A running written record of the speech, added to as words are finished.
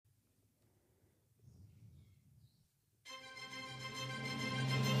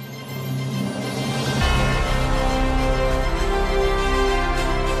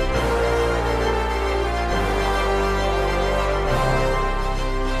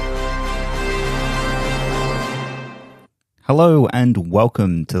Hello and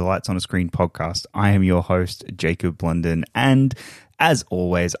welcome to the Lights on a Screen podcast. I am your host, Jacob London, and as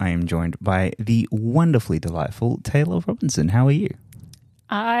always, I am joined by the wonderfully delightful Taylor Robinson. How are you?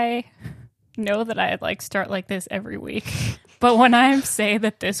 I know that I start like this every week, but when I say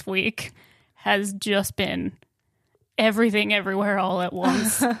that this week has just been everything everywhere all at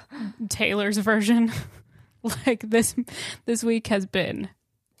once, Taylor's version, like this week has been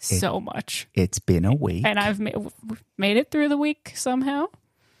so much. It's been a week. And I've made it through the week somehow.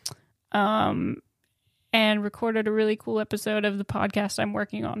 And recorded a really cool episode of the podcast I'm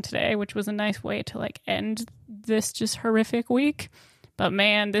working on today, which was a nice way to end this just horrific week. But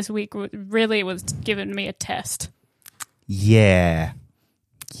man, this week really was giving me a test. Yeah.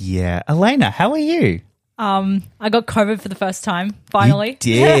 Alayna, how are you? I got COVID for the first time, finally. You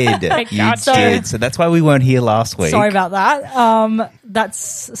did. You did. So that's why we weren't here last week. Sorry about that.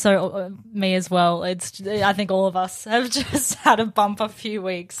 That's me as well. I think all of us have just had a bumper few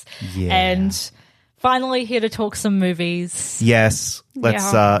weeks. Yeah. And finally here to talk some movies. Yes. Let's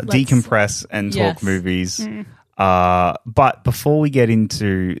decompress and talk movies. But before we get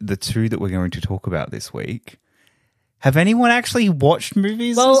into the two that we're going to talk about this week, have anyone actually watched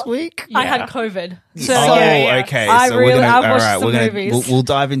movies this week? I had COVID. So okay. I watched some movies. We'll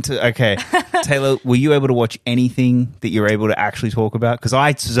dive into. Okay, Taylor, were you able to watch anything that you're able to actually talk about? Because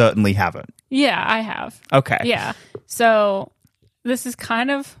I certainly haven't. Yeah, I have. Okay. Yeah. So this is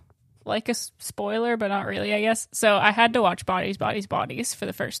kind of like a spoiler, but not really, I guess. So I had to watch Bodies, Bodies, Bodies for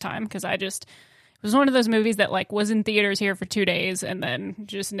the first time because it was one of those movies that was in theaters here for 2 days and then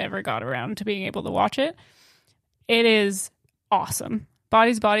just never got around to being able to watch it. It is awesome.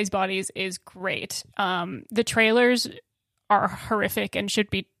 Bodies, Bodies, Bodies is great. The trailers are horrific and should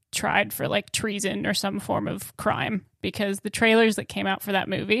be tried for treason or some form of crime because the trailers that came out for that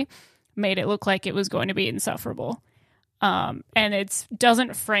movie made it look like it was going to be insufferable. And it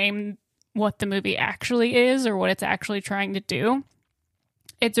doesn't frame what the movie actually is or what it's actually trying to do.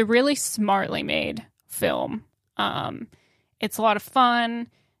 It's a really smartly made film. It's a lot of fun.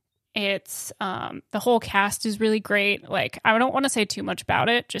 It's the whole cast is really great. I don't want to say too much about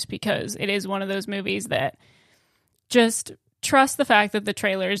it just because it is one of those movies that just trust the fact that the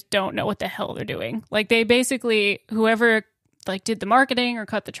trailers don't know what the hell they're doing. They basically, whoever did the marketing or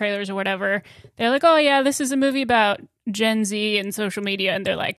cut the trailers or whatever, they're like, oh yeah, this is a movie about Gen Z and social media. And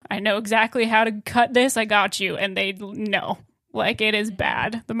they're like, I know exactly how to cut this. I got you. And they know. It is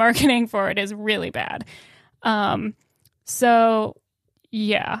bad. The marketing for it is really bad. So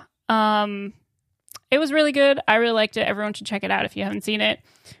yeah. It was really good. I really liked it. Everyone should check it out if you haven't seen it.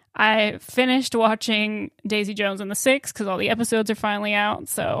 I finished watching Daisy Jones and the Six because all the episodes are finally out.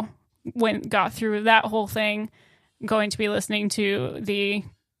 So got through that whole thing. I'm going to be listening to the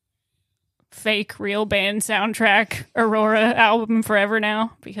fake real band soundtrack Aurora album forever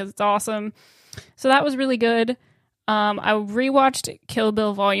now because it's awesome. So that was really good. I rewatched Kill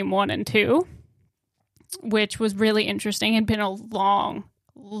Bill Volume 1 and 2, which was really interesting. It had been a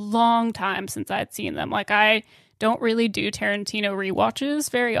long time since I'd seen them. I don't really do Tarantino rewatches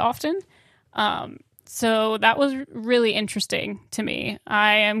very often. So that was really interesting to me.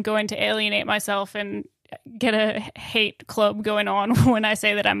 I am going to alienate myself and get a hate club going on when I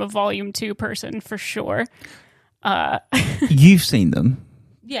say that I'm a Volume 2 person for sure. You've seen them?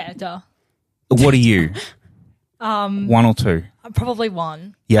 Yeah, duh. What are you? 1 or 2? Probably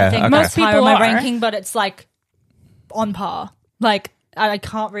 1. Yeah, I think okay. most people are. My ranking, but it's on par. I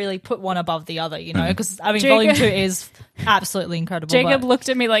can't really put one above the other, because Volume 2 is absolutely incredible. Jacob looked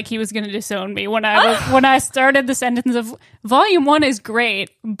at me like he was going to disown me when I started the sentence of Volume 1 is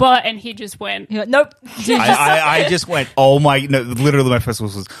great, and he just went, nope. I just went, oh my, no, literally my first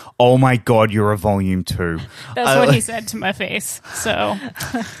was, oh my God, you're a Volume 2. That's what he said to my face. So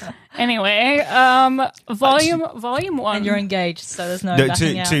anyway, Volume 1. And you're engaged, so there's no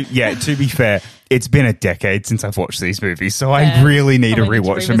backing out. To be fair, it's been a decade since I've watched these movies, so I really need to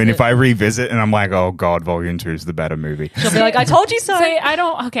rewatch them. And if I revisit and I'm like, oh God, Volume 2 is the better movie. She'll be like, I told you so. I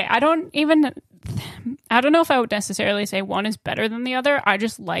don't know if I would necessarily say one is better than the other. I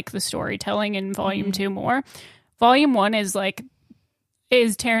just like the storytelling in Volume 2 more. Volume 1 is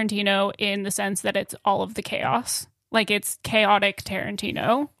Tarantino in the sense that it's all of the chaos. It's chaotic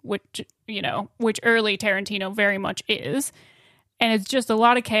Tarantino, which early Tarantino very much is. And it's just a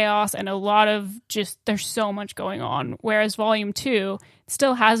lot of chaos and a lot of there's so much going on. Whereas Volume 2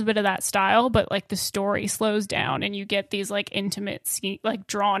 still has a bit of that style, but the story slows down and you get these intimate,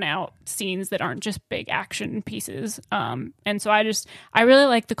 drawn out scenes that aren't just big action pieces. And so I really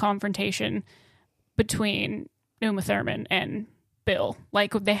like the confrontation between Uma Thurman and Bill.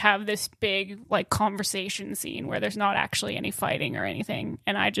 Like they have this big like conversation scene where there's not actually any fighting or anything.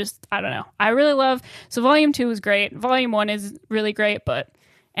 And I don't know. I really love. So Volume 2 is great. Volume 1 is really great. But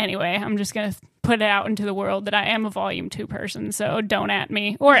anyway, I'm just going to put it out into the world that I am a Volume 2 person. So don't at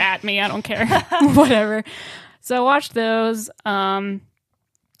me or at me. I don't care. Whatever. So I watched those.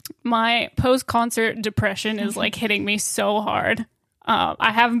 My post-concert depression is like hitting me so hard.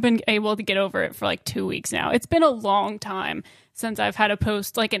 I haven't been able to get over it for like 2 weeks now. It's been a long time since I've had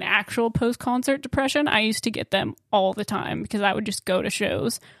an actual post-concert depression. I used to get them all the time because I would just go to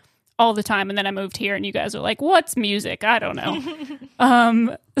shows all the time. And then I moved here and you guys are like, what's music? I don't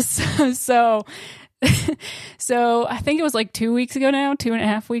know. So I think it was like 2 weeks ago now,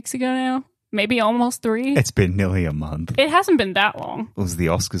 2.5 weeks ago now, maybe almost 3. It's been nearly a month. It hasn't been that long. It was the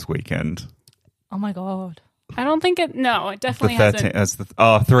Oscars weekend. Oh my God. I don't think it. No, it definitely hasn't.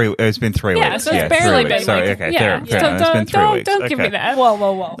 3. It's been 3 weeks. Yeah, so it's barely been. Sorry, like, okay, yeah. fair. So It's been 3 weeks. Don't give me that.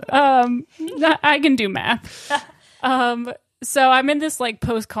 Whoa. I can do math. So I'm in this like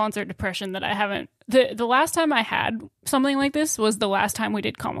post-concert depression that I haven't. The last time I had something like this was the last time we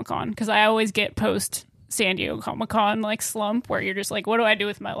did Comic-Con, because I always get post San Diego Comic-Con like slump where you're just like, what do I do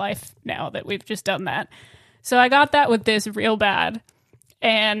with my life now that we've just done that? So I got that with this real bad.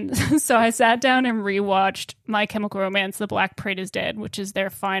 And so I sat down and rewatched My Chemical Romance, The Black Parade is Dead, which is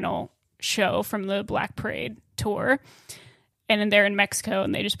their final show from the Black Parade tour. And then they're in Mexico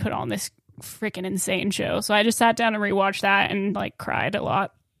and they just put on this freaking insane show. So I just sat down and rewatched that and like cried a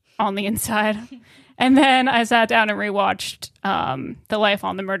lot on the inside. And then I sat down and rewatched The Life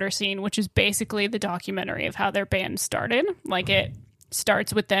on the Murder Scene, which is basically the documentary of how their band started. Like it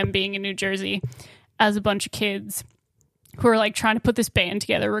starts with them being in New Jersey as a bunch of kids who are like trying to put this band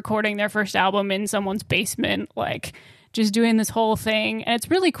together, recording their first album in someone's basement, like just doing this whole thing. And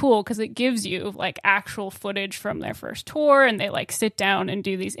it's really cool because it gives you like actual footage from their first tour, and they like sit down and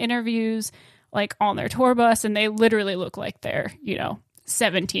do these interviews like on their tour bus, and they literally look like they're,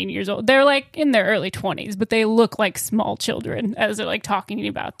 17 years old. They're like in their early 20s, but they look like small children as they're like talking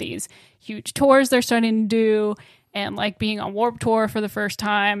about these huge tours they're starting to do and like being on Warped Tour for the first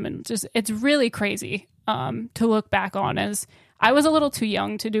time. And just, it's really crazy to look back on, as I was a little too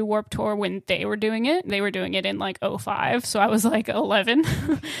young to do Warped Tour when they were doing it. They were doing it in like 2005, so I was like 11.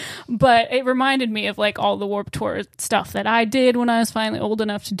 But it reminded me of like all the Warped Tour stuff that I did when I was finally old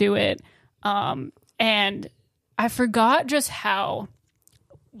enough to do it. And I forgot just how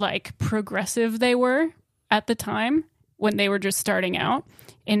like progressive they were at the time when they were just starting out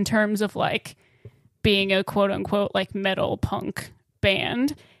in terms of like being a quote unquote like metal punk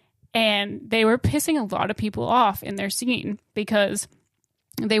band. And they were pissing a lot of people off in their scene because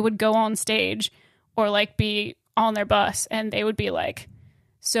they would go on stage or like be on their bus and they would be like,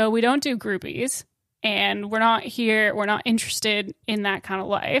 so we don't do groupies and we're not interested in that kind of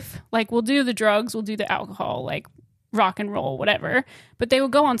life. Like we'll do the drugs, we'll do the alcohol, like rock and roll, whatever. But they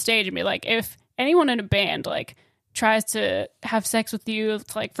would go on stage and be like, if anyone in a band like tries to have sex with you,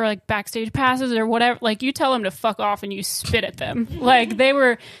 like for like backstage passes or whatever, like you tell them to fuck off and you spit at them. Like they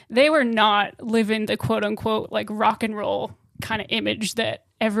were not living the quote unquote like rock and roll kind of image that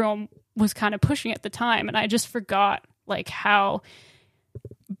everyone was kind of pushing at the time. And I just forgot like how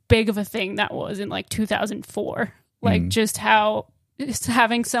big of a thing that was in like 2004. Like just how just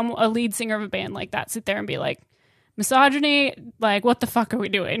having a lead singer of a band like that sit there and be like, misogyny, like what the fuck are we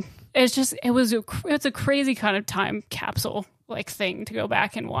doing? It's a crazy kind of time capsule like thing to go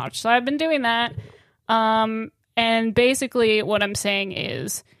back and watch. So I've been doing that. And basically what I'm saying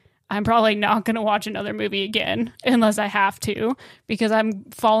is I'm probably not going to watch another movie again unless I have to, because I'm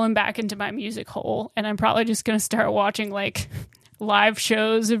falling back into my music hole, and I'm probably just going to start watching like live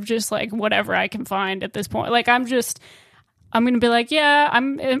shows of just like whatever I can find at this point. Like I'm going to be like, yeah,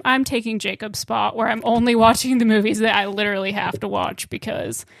 I'm taking Jacob's spot where I'm only watching the movies that I literally have to watch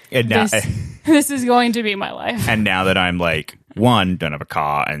because this is going to be my life. And now that I'm like, 1, don't have a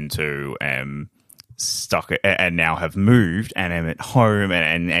car, and 2, am stuck and now have moved and am at home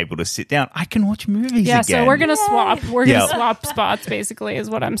and able to sit down, I can watch movies again. So we're going to swap. We're going to swap spots, basically, is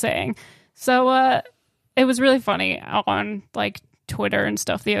what I'm saying. So it was really funny on like Twitter and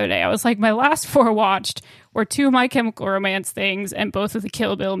stuff the other day. I was like, my last 4 watched were 2 My Chemical Romance things and both of the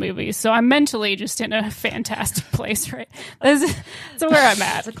Kill Bill movies. So I'm mentally just in a fantastic place, right? That's where I'm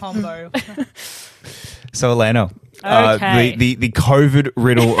at. It's a combo. So Alayna, okay. the COVID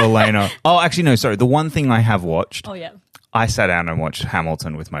riddle Alayna. Oh, actually, no, sorry. The one thing I have watched. Oh, yeah. I sat down and watched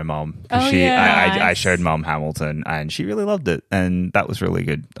Hamilton with my mom. I showed mom Hamilton and she really loved it. And that was really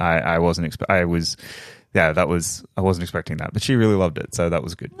good. I wasn't expecting that, but she really loved it, so that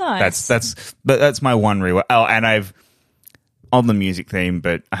was good. Nice. That's my one rewatch. Oh, and on the music theme,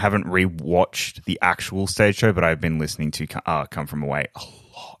 but I haven't rewatched the actual stage show, but I've been listening to Come From Away a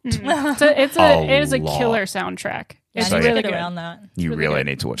lot. It is a killer soundtrack. Yeah, It's I really need to good. get around that. You really really good.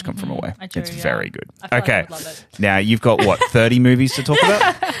 need to watch Come From Away. I do, It's yeah. very good. I feel like I Okay. would love it. Now, you've got, 30 movies to talk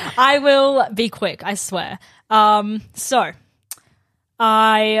about? I will be quick, I swear. So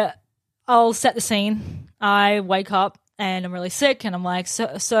I'll set the scene. I wake up and I'm really sick and I'm like,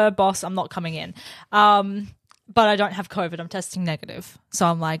 sir, boss, I'm not coming in. But I don't have COVID. I'm testing negative. So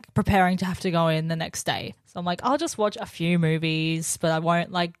I'm like preparing to have to go in the next day. So I'm like, I'll just watch a few movies, but I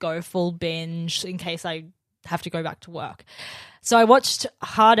won't like go full binge in case I have to go back to work. So I watched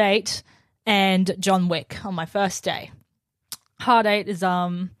Hard 8 and John Wick on my first day. Hard 8 is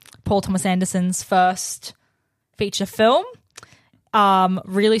Paul Thomas Anderson's first feature film.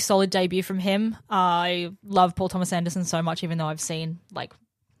 Really solid debut from him. I love Paul Thomas Anderson so much, even though I've seen like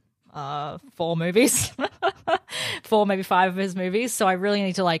 4 movies, 4 maybe 5 of his movies. So I really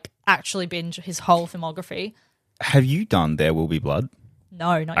need to like actually binge his whole filmography. Have you done There Will Be Blood?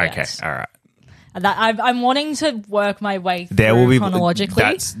 No, not yet. Okay, all right. That I'm wanting to work my way through There Will Be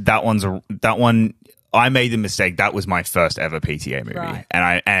chronologically. That one. I made the mistake. That was my first ever PTA movie, Right.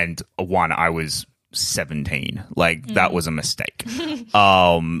 and I was 17. Like that was a mistake.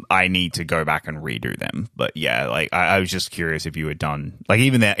 I need to go back and redo them. But yeah, like I was just curious if you had done like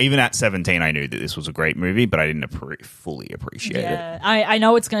even at 17, I knew that this was a great movie, but I didn't fully appreciate it. I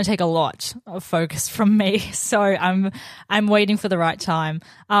know it's going to take a lot of focus from me, so I'm waiting for the right time.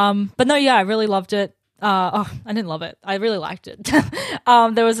 But no, yeah, I really loved it. I didn't love it. I really liked it.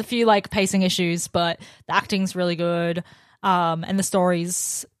 There was a few like pacing issues, but the acting's really good, and the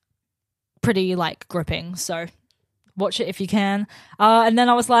story's pretty like gripping. So watch it if you can. And then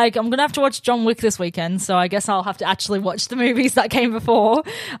I was like, I'm gonna have to watch John Wick this weekend, so I guess I'll have to actually watch the movies that came before.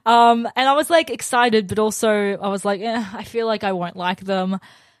 And I was like excited, but also I was like, I feel like I won't like them.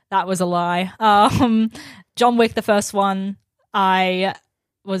 That was a lie. John Wick, the first one, I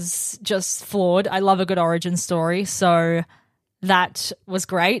was just floored. I love a good origin story, so that was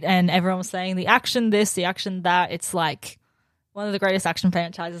great. And everyone was saying the action this, the action that. It's like one of the greatest action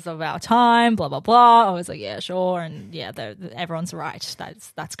franchises of our time, blah, blah, blah. I was like, yeah, sure. And yeah, everyone's right.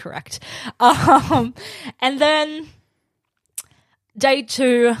 That's correct. And then day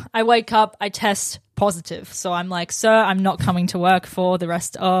 2, I wake up, I test positive. So I'm like, sir, I'm not coming to work for the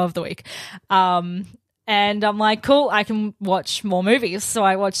rest of the week. And I'm like, cool, I can watch more movies. So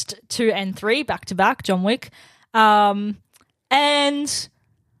I watched 2 and 3 back to back, John Wick. And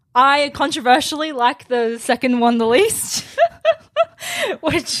I controversially like the second one the least,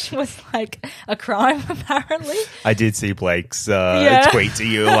 which was like a crime, apparently. I did see Blake's tweet to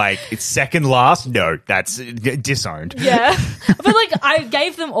you, like, it's second last? No, that's disowned. Yeah. But like, I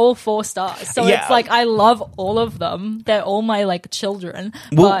gave them all 4 stars. So it's like, I love all of them. They're all my like children.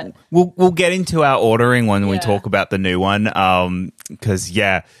 We'll get into our ordering when we talk about the new one. Because,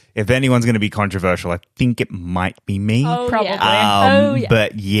 if anyone's going to be controversial, I think it might be me. Oh, Probably.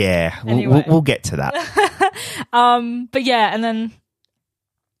 But yeah, Anyway. we'll get to that. But yeah, and then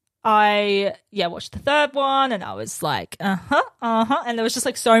I watched the third one, and I was like, and there was just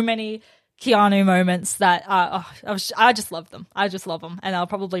like so many Keanu moments that I just love them. I just love them, and I'll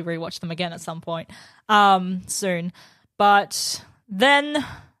probably rewatch them again at some point soon. But then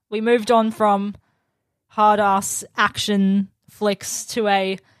we moved on from hard ass action flicks to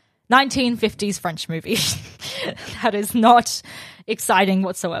a 1950s French movie that is not exciting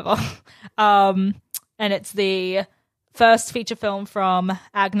whatsoever. And it's the first feature film from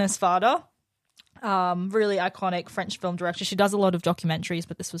Agnes Varda, really iconic French film director. She does a lot of documentaries,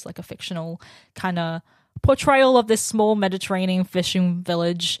 but this was like a fictional kind of portrayal of this small Mediterranean fishing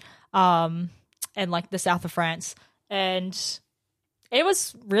village in like the south of France. And it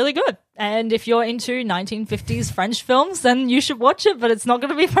was really good. And if you're into 1950s French films, then you should watch it, but it's not going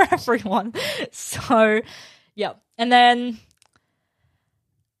to be for everyone. So, yeah. And then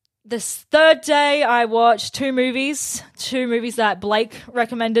this third day, I watched 2 movies that Blake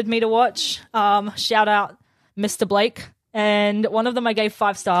recommended me to watch. Shout out Mr. Blake. And one of them I gave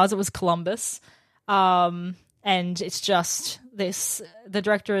 5 stars. It was Columbus. And it's just this, the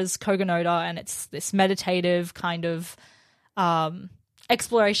director is Kogonoda, and it's this meditative kind of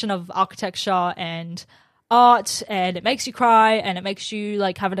exploration of architecture and art, and it makes you cry, and it makes you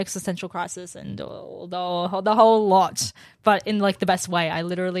like have an existential crisis, and the whole lot, but in like the best way. I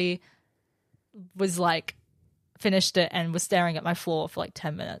literally was like finished it and was staring at my floor for like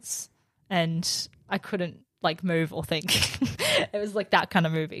 10 minutes, and I couldn't like move or think. It was like that kind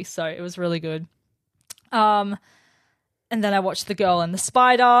of movie, so it was really good. And then I watched The Girl and the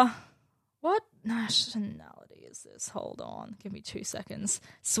Spider. What nationality is is this? Hold on. Give me 2 seconds.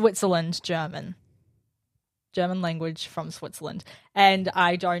 Switzerland, German language from Switzerland. And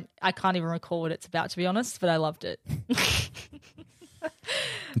I can't even recall what it's about, to be honest, but I loved it.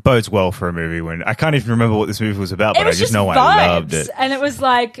 Bodes well for a movie when I can't even remember what this movie was about, but I just know vibes. I loved it. And it was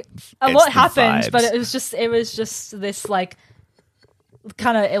like a lot happened, but it was just this like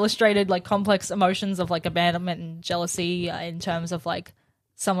kind of illustrated like complex emotions of like abandonment and jealousy in terms of like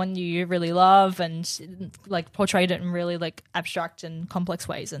someone you really love, and like portrayed it in really like abstract and complex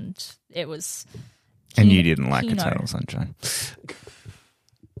ways, and it was. And you didn't like Eternal Sunshine.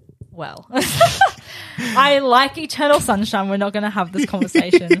 Well, I like Eternal Sunshine. We're not going to have this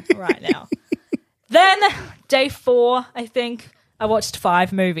conversation right now. Then, day 4, I think, I watched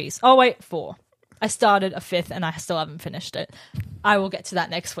 5 movies. Oh, wait, 4. I started a 5th and I still haven't finished it. I will get to that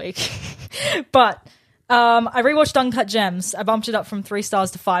next week. But I rewatched Uncut Gems. I bumped it up from 3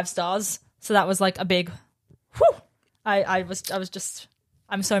 stars to 5 stars. So that was like a big whew. I was just...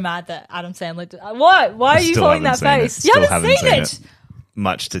 I'm so mad that Adam Sandler did. What? Why are you pulling that face? You haven't seen it.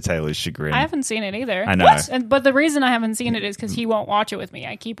 Much to Taylor's chagrin. I haven't seen it either. I know. What? But the reason I haven't seen it is because he won't watch it with me.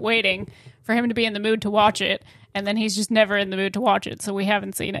 I keep waiting for him to be in the mood to watch it, and then he's just never in the mood to watch it, so we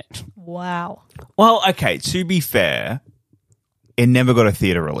haven't seen it. Wow. Well, okay, to be fair, it never got a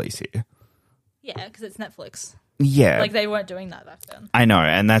theatre release here. Yeah, because it's Netflix. Yeah. Like, they weren't doing that back then. I know,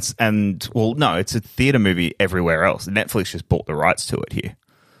 well, no, it's a theatre movie everywhere else. Netflix just bought the rights to it here.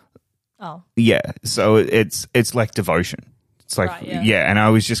 Oh. Yeah, so it's like Devotion. It's like, right, yeah, and I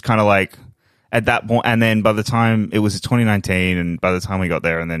was just kind of like, at that point, and then by the time, it was 2019, and by the time we got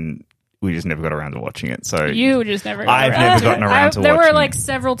there, and then we just never got around to watching it. So you just never got I've around never to gotten it. around to watching it. There were like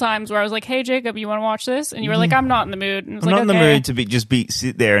several times where I was like, hey, Jacob, you want to watch this? And you were like, I'm not in the mood. And I was I'm like, not in the okay. mood to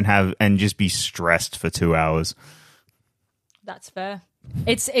sit there and just be stressed for 2 hours. That's fair.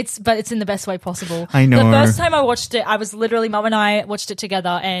 But it's in the best way possible. I know. The first time I watched it, I was literally, Mum and I watched it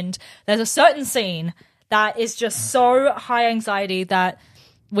together, and there's a certain scene that is just so high anxiety that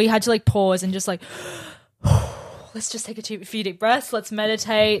we had to like pause and just like, let's just take a few deep breaths. Let's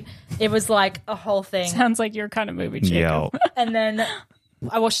meditate. It was like a whole thing. Sounds like your kind of movie, Jacob. Yeah. And then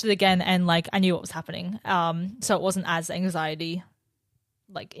I watched it again, and like I knew what was happening. So it wasn't as anxiety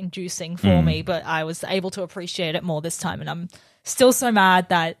like inducing for me, but I was able to appreciate it more this time, and I'm still so mad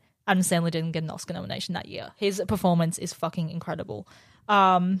that Adam Sandler didn't get an Oscar nomination that year. His performance is fucking incredible.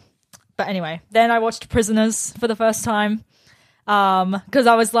 But anyway, then I watched Prisoners for the first time because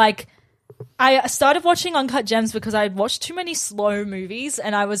I was like, I started watching Uncut Gems because I had watched too many slow movies,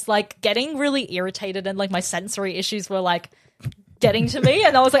 and I was like getting really irritated, and like my sensory issues were like getting to me,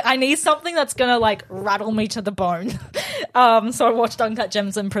 and I was like, I need something that's gonna like rattle me to the bone. So I watched Uncut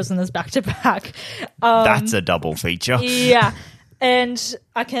Gems and Prisoners back to back. That's a double feature. Yeah. And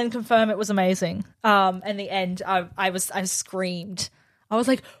I can confirm it was amazing. In the end, I screamed. I was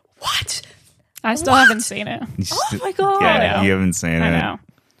like, what? I still haven't seen it. Oh my God. Yeah, you haven't seen it. I know.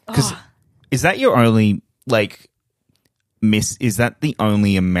 Because is that your only, like, is that the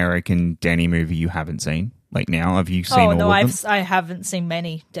only American Denny movie you haven't seen? Like now, have you seen all of them? I haven't seen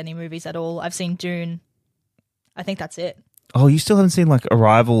many Denny movies at all. I've seen Dune. I think that's it. Oh, you still haven't seen like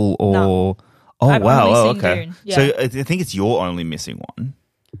Arrival or... No. Oh, I've wow. only Oh, seen okay. Dune. Yeah. So I think it's your only missing one.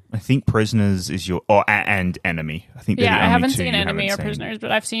 I think Prisoners is your... Oh, and Enemy. I think they're the Yeah, I only haven't two seen you Enemy or haven't seen. Prisoners,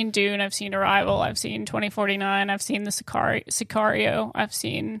 but I've seen Dune, I've seen Arrival, I've seen 2049, I've seen the Sicario, I've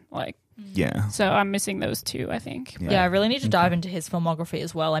seen like... Yeah. So I'm missing those two, I think. Yeah, I really need to dive into his filmography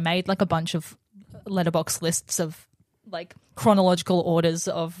as well. I made like a bunch of letterbox lists of like chronological orders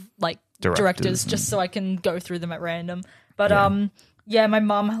of like directors just so I can go through them at random. But yeah, my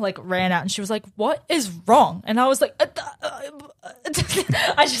mum like ran out and she was like, "What is wrong?" And I was like,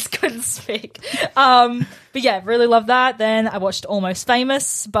 I just couldn't speak. But yeah, really love that. Then I watched Almost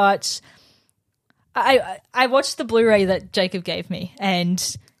Famous, but I watched the Blu-ray that Jacob gave me,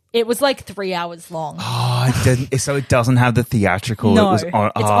 and it was like 3 hours long. Oh, it didn't. So it doesn't have the theatrical. No, it's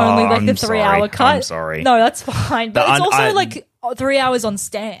only like the 3 hour cut. I'm sorry. No, that's fine. But it's also like 3 hours on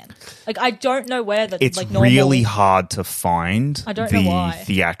Stan. Like I don't know where the it's like normal... really hard to find I don't know why.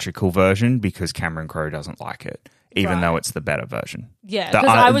 theatrical version because Cameron Crowe doesn't like it, even though it's the better version. Yeah, because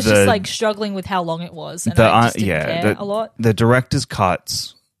I was just like struggling with how long it was, and I just didn't care a lot. The director's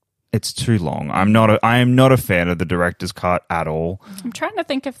cuts. It's too long. I am not a fan of the director's cut at all. I'm trying to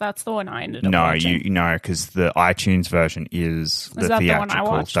think if that's the one I ended up watching. No, because the iTunes version is the that theatrical. The one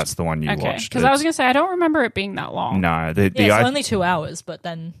I watched? That's the one you watched. Because I was going to say, I don't remember it being that long. No, it's only 2 hours, but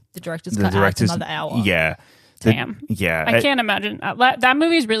then the director's cut adds another hour. Yeah. Damn. Yeah. I can't imagine. That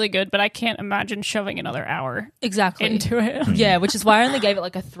movie's really good, but I can't imagine shoving another hour into it. Yeah, which is why I only gave it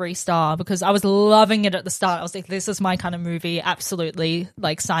like a 3-star, because I was loving it at the start. I was like, this is my kind of movie. Absolutely.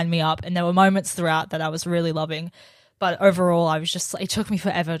 Like, sign me up. And there were moments throughout that I was really loving. But overall, I was just, it took me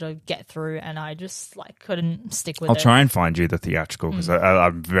forever to get through, and I just like couldn't stick with it. I'll try and find you the theatrical, because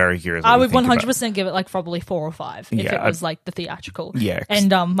I'm very curious. I would 100% give it like probably 4 or 5 if it was like the theatrical. Yeah. And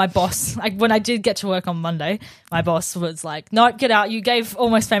my boss, like when I did get to work on Monday, my boss was like, "No, get out. You gave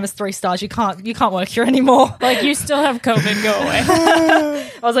Almost Famous 3 stars. You can't work here anymore. Like, you still have COVID. Go away."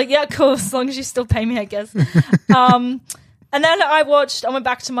 I was like, "Yeah, cool. As long as you still pay me, I guess." And then I went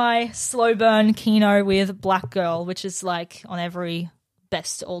back to my slow burn Kino with Black Girl, which is like on every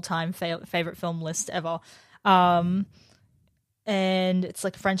best all-time favorite film list ever. And it's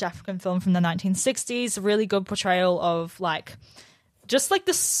like a French-African film from the 1960s, a really good portrayal of like just like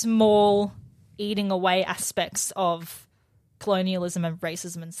the small eating away aspects of colonialism and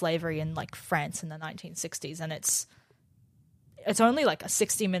racism and slavery in like France in the 1960s. And it's only like a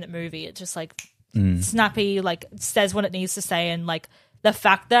 60-minute movie. It just like snappy, like says what it needs to say, and like the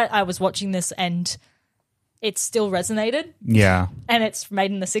fact that I was watching this and it still resonated, and it's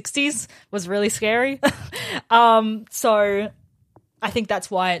made in the 60s was really scary. So I think that's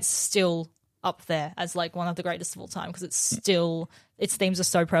why it's still up there as like one of the greatest of all time, because its themes are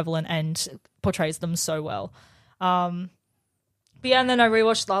so prevalent and portrays them so well. But yeah, and then I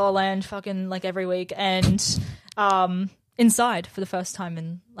rewatched La La Land fucking like every week, and Inside for the first time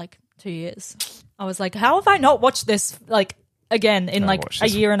in like 2 years. I was like, how have I not watched this like again in like a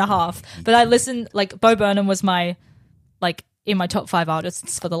year and a half? But I listened, like Bo Burnham was my like in my top 5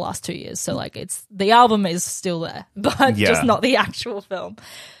 artists for the last 2 years. So like the album is still there, but just not the actual film.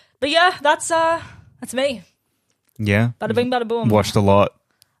 But yeah, that's me. Yeah. Bada bing, bada boom. Watched a lot.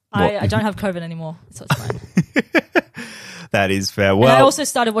 I don't have COVID anymore, so it's fine. That is fair. Well, and I also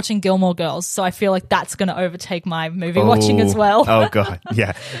started watching Gilmore Girls, so I feel like that's going to overtake my movie watching as well. Oh, God.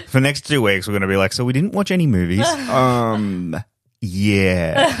 Yeah. For the next 2 weeks, we're going to be like, so we didn't watch any movies.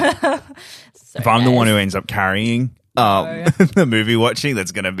 Yeah. If I'm the one who ends up carrying the movie watching,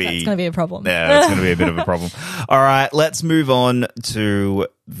 that's going to be a problem. Yeah, that's going to be a bit of a problem. All right, let's move on to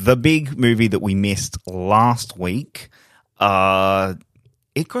the big movie that we missed last week.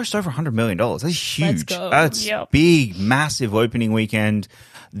 It grossed over $100 million. That's huge. Let's go. That's big, massive opening weekend.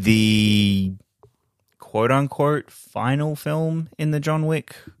 The quote-unquote final film in the John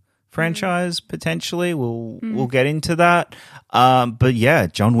Wick franchise, potentially. We'll get into that. But yeah,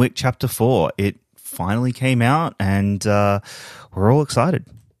 John Wick Chapter 4. It finally came out, and we're all excited.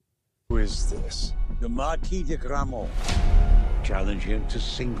 Who is this? The Marquis de Gramont. Challenge him to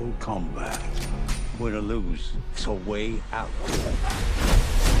single combat. Win or lose, it's a way out.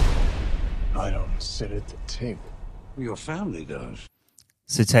 I don't sit at the table. Your family does.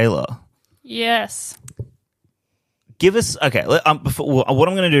 So Taylor, Yes. give us what I'm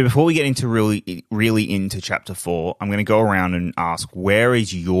going to do before we get into really into Chapter 4. I'm going to go around and ask, where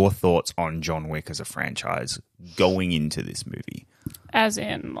is your thoughts on John Wick as a franchise going into this movie? As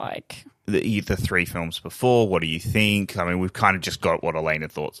in, like, the 3 films before. What do you think? I mean, we've kind of just got what Alayna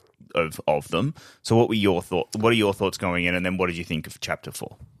thought of them. So what were your thoughts? What are your thoughts going in, and then what did you think of Chapter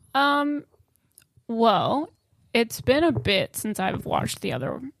 4? Well, it's been a bit since I've watched the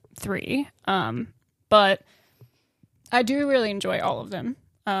other 3, but I do really enjoy all of them.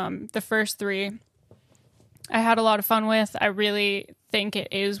 The first 3 I had a lot of fun with. I really think it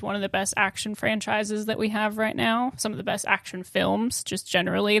is one of the best action franchises that we have right now. Some of the best action films, just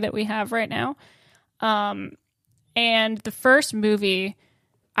generally, that we have right now. And the first movie,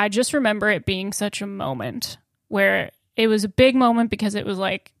 I just remember it being such a moment where it was a big moment because it was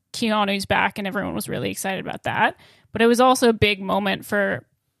like Keanu's back and everyone was really excited about that. But it was also a big moment for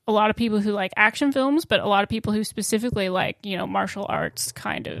a lot of people who like action films, but a lot of people who specifically like, you know, martial arts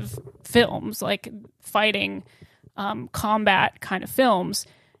kind of films, like fighting, combat kind of films,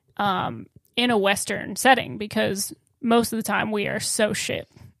 in a Western setting, because most of the time we are so shit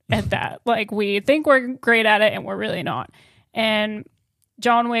at that. Like, we think we're great at it and we're really not. And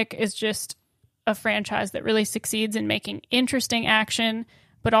John Wick is just a franchise that really succeeds in making interesting action,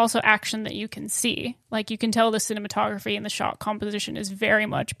 but also action that you can see. Like, you can tell the cinematography and the shot composition is very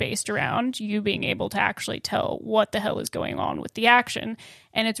much based around you being able to actually tell what the hell is going on with the action.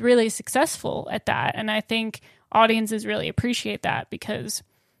 And it's really successful at that. And I think audiences really appreciate that because,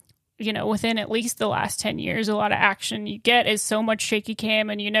 you know, within at least the last 10 years, a lot of action you get is so much shaky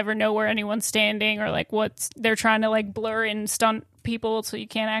cam and you never know where anyone's standing, or like they're trying to like blur in stunt people so you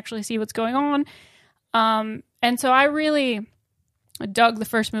can't actually see what's going on. And so I really dug the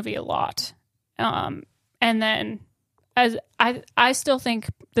first movie a lot. And then as I still think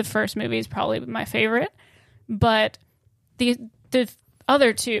the first movie is probably my favorite, but the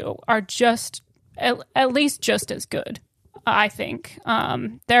other two are just at least just as good, I think.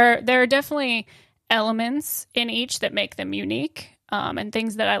 There are definitely elements in each that make them unique, and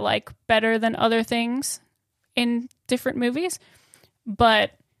things that I like better than other things in different movies.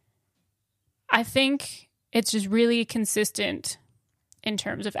 But I think it's just really consistent in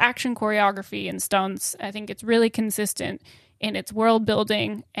terms of action choreography and stunts. I think it's really consistent in its world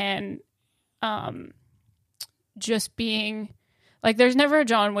building and just being like, there's never a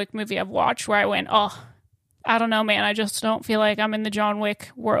John Wick movie I've watched where I went, oh, I don't know, man, I just don't feel like I'm in the John Wick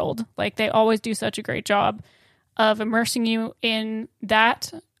world. Like, they always do such a great job of immersing you in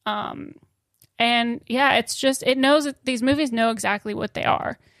that. And yeah, it's just, it knows that these movies know exactly what they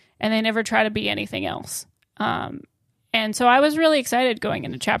are, and they never try to be anything else. And so I was really excited going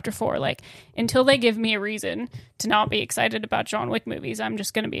into Chapter 4. Like, until they give me a reason to not be excited about John Wick movies, I'm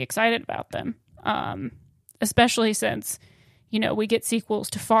just going to be excited about them. Especially since, you know, we get sequels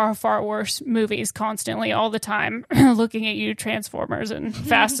to far, far worse movies constantly all the time, looking at you, Transformers and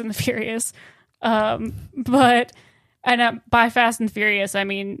Fast and the Furious. But by Fast and Furious, I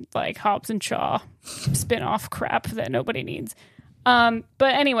mean, like, Hobbs and Shaw spin-off crap that nobody needs. But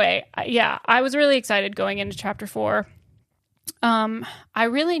anyway, yeah, I was really excited going into Chapter 4. I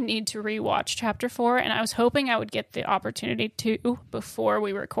really need to rewatch Chapter 4, and I was hoping I would get the opportunity to before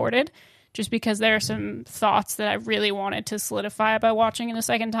we recorded, just because there are some thoughts that I really wanted to solidify by watching it a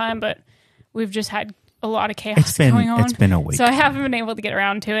second time, but we've just had a lot of chaos going on. It's been a week. So I haven't been able to get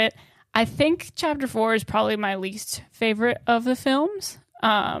around to it. I think Chapter 4 is probably my least favorite of the films.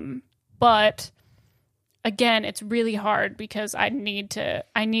 But again, it's really hard because I need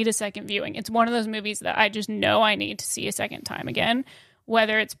a second viewing. It's one of those movies that I just know I need to see a second time again,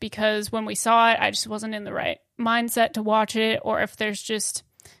 whether it's because when we saw it, I just wasn't in the right mindset to watch it, or if there's just,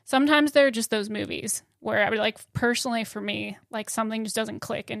 sometimes there are just those movies where I would, like, personally for me, like, something just doesn't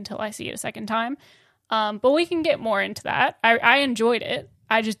click until I see it a second time. But we can get more into that. I enjoyed it.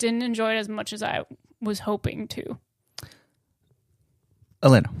 I just didn't enjoy it as much as I was hoping to.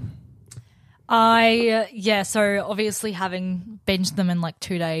 Alayna. So obviously having binged them in like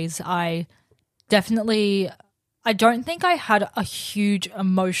 2 days, I don't think I had a huge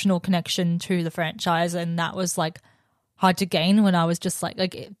emotional connection to the franchise, and that was like hard to gain when I was just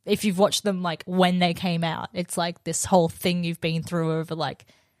like if you've watched them like when they came out, it's like this whole thing you've been through over like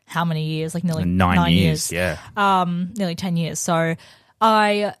how many years, like nearly 9 years. Yeah. Nearly 10 years. So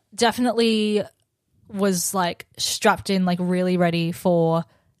I definitely was like strapped in, like really ready for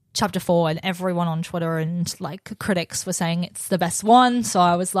Chapter 4, and everyone on Twitter and like critics were saying it's the best one. So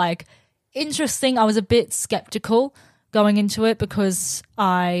I was like, interesting. I was a bit skeptical going into it because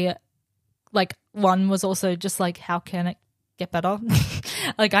I like, one was also just like, how can it get better?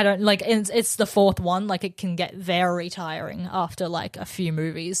 Like, I don't like, it's the fourth one. Like, it can get very tiring after like a few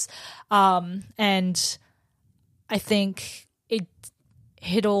movies. And I think it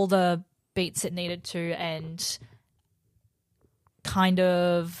hit all the beats it needed to, and kind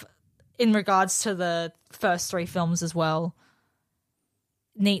of in regards to the first three films as well,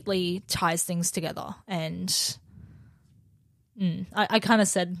 neatly ties things together. And I kind of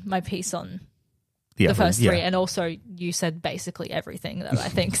said my piece on the first three, and also you said basically everything that I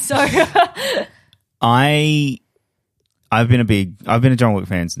think. So I've been a John Wick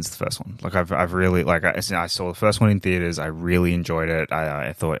fan since the first one. Like, I've really, like, I saw the first one in theaters. I really enjoyed it.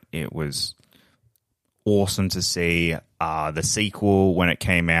 I thought it was awesome to see. The sequel, when it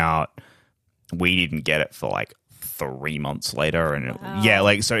came out, we didn't get it for like 3 months later, and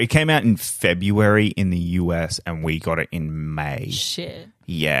so it came out in February in the US, and we got it in May. Shit.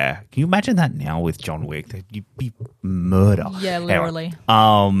 Yeah, can you imagine that now with John Wick? You'd be murder. Yeah, literally.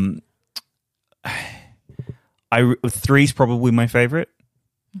 Anyway, 3's probably my favorite.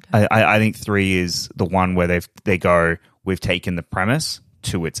 Okay. I think 3 is the one where we've taken the premise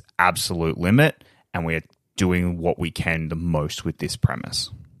to its absolute limit, and we're doing what we can the most with this premise.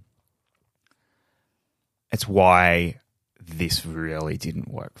 It's why this really didn't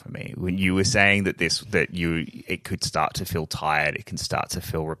work for me. When you were saying that it could start to feel tired, it can start to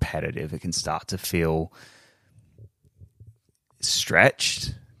feel repetitive, it can start to feel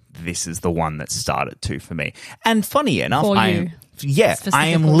stretched. This is the one that started to for me. And funny enough, I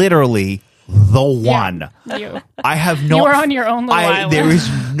am literally the one. Yeah, you. I have not. You were on your own little island. There is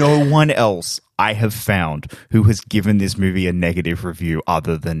no one else I have found who has given this movie a negative review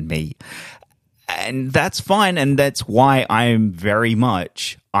other than me. And that's fine, and that's why I need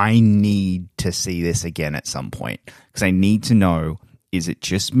to see this again at some point. Because I need to know, is it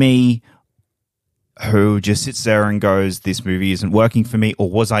just me, who just sits there and goes, this movie isn't working for me, or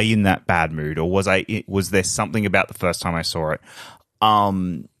was I in that bad mood, or was there something about the first time I saw it?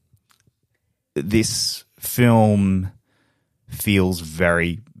 This film feels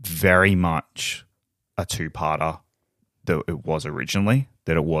very, very much a two-parter that it was originally,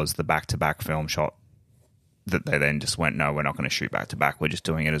 that it was the back-to-back film shot that they then just went, no, we're not going to shoot back-to-back. We're just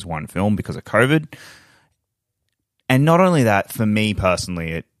doing it as one film because of COVID. And not only that, for me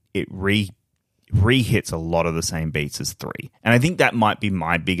personally, it re-hits a lot of the same beats as 3. And I think that might be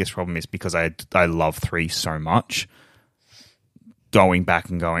my biggest problem, is because I love 3 so much. Going back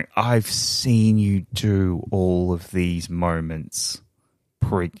and going, I've seen you do all of these moments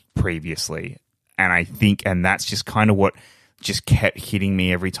previously. And I think, and that's just kind of what just kept hitting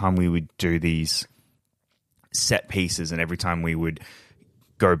me every time we would do these set pieces, and every time we would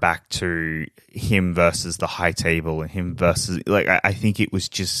go back to him versus the high table and him versus, like, I think it was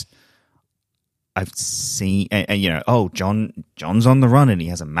just, I've seen, and you know, oh, John's on the run and he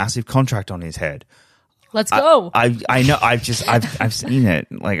has a massive contract on his head. Let's go. I know. I've seen it.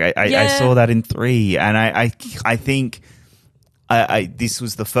 Like I saw that in 3, and I think this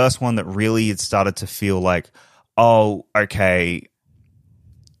was the first one that really had started to feel like, oh, okay,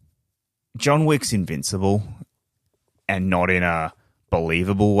 John Wick's invincible, and not in a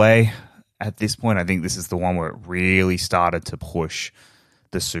believable way at this point. I think this is the one where it really started to push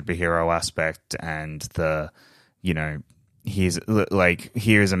the superhero aspect, and the, you know, here's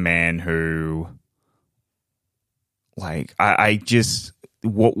a man who, like, I just,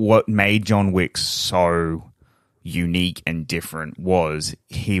 what made John Wick so unique and different was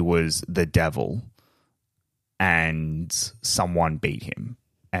he was the devil and someone beat him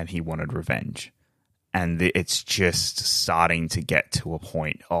and he wanted revenge. And it's just starting to get to a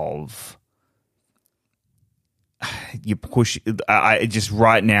point of, you push, I just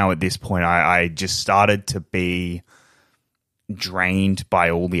right now at this point, I just started to be drained by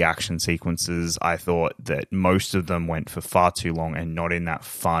all the action sequences. I thought that most of them went for far too long and not in that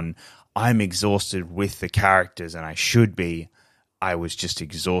fun, I'm exhausted with the characters, and I should be. I was just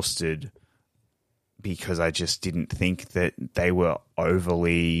exhausted because I just didn't think that they were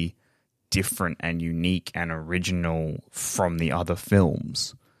overly different and unique and original from the other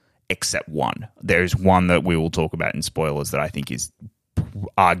films, except one. There's one that we will talk about in spoilers that I think is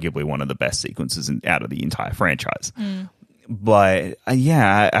arguably one of the best sequences out of the entire franchise. But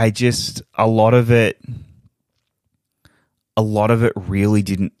yeah, I just, a lot of it really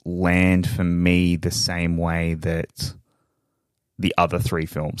didn't land for me the same way that the other 3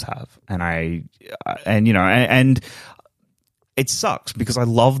 films have. And it sucks because I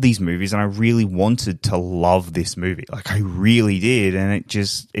love these movies and I really wanted to love this movie. Like, I really did. And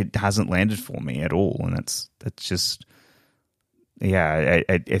it hasn't landed for me at all. And that's just, yeah,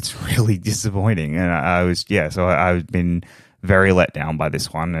 it's really disappointing. And so I've been very let down by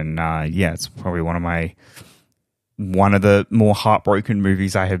this one. And it's probably one of the more heartbroken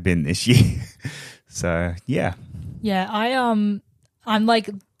movies I have been this year. So, yeah. Yeah, I'm like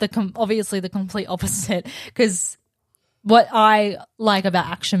obviously the complete opposite, because what I like about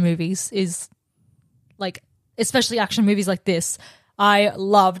action movies is, like, especially action movies like this, I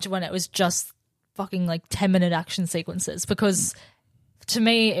loved when it was just fucking like 10-minute action sequences, because to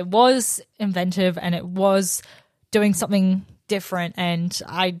me it was inventive and it was doing something different, and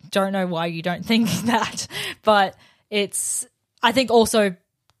I don't know why you don't think that, but it's, I think, also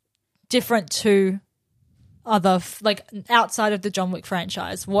different to other, like, outside of the John Wick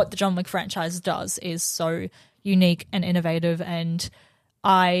franchise. What the John Wick franchise does is so unique and innovative, and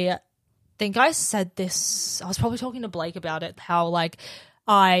I think I said this, I was probably talking to Blake about it, how, like,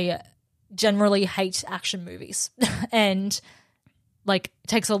 I generally hate action movies and, like, it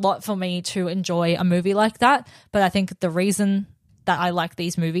takes a lot for me to enjoy a movie like that, but I think the reason that I like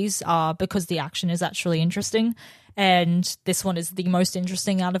these movies are because the action is actually interesting, and this one is the most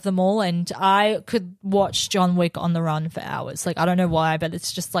interesting out of them all, and I could watch John Wick on the run for hours. Like, I don't know why, but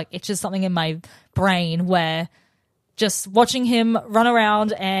it's just something in my brain where just watching him run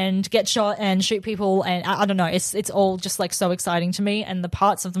around and get shot and shoot people, and I don't know, it's all just, like, so exciting to me. And the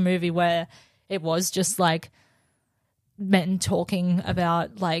parts of the movie where it was just, like, men talking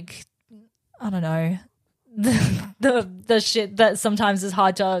about, like, I don't know, the shit that sometimes is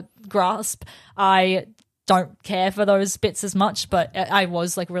hard to grasp, I don't care for those bits as much, but I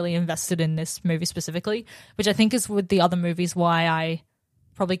was, like, really invested in this movie specifically, which I think is with the other movies why I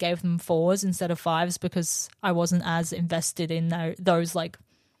probably gave them 4s instead of 5s, because I wasn't as invested in those, like,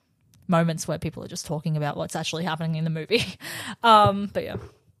 moments where people are just talking about what's actually happening in the movie. But yeah.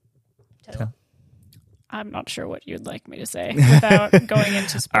 I'm not sure what you'd like me to say without going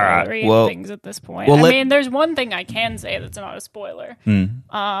into spoilery things at this point. I mean, there's one thing I can say that's not a spoiler,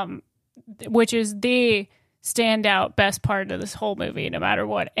 which is the standout best part of this whole movie, no matter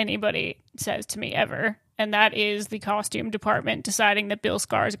what anybody says to me ever. And that is the costume department deciding that Bill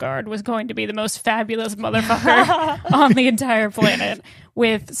Skarsgård was going to be the most fabulous motherfucker on the entire planet,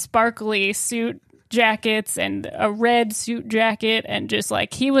 with sparkly suit jackets and a red suit jacket, and just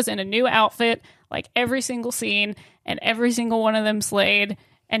like he was in a new outfit like every single scene, and every single one of them slayed.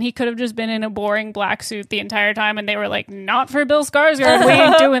 And he could have just been in a boring black suit the entire time, and they were like, not for Bill Skarsgård, we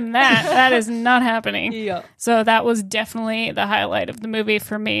ain't doing that. That is not happening. Yeah. So that was definitely the highlight of the movie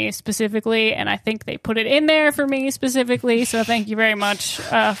for me specifically, and I think they put it in there for me specifically, so thank you very much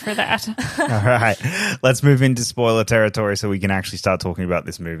for that. All right. Let's move into spoiler territory so we can actually start talking about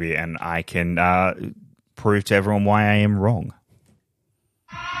this movie, and I can prove to everyone why I am wrong.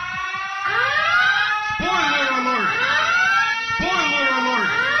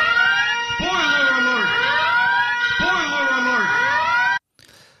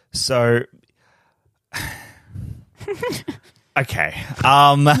 So, okay.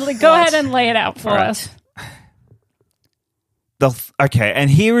 Go ahead and lay it out for us. Okay, and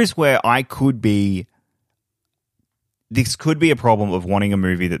here is where I could be. This could be a problem of wanting a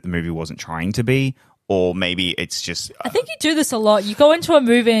movie that the movie wasn't trying to be, or maybe it's just. I think you do this a lot. You go into a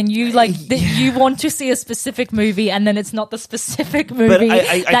movie and you you want to see a specific movie, and then it's not the specific movie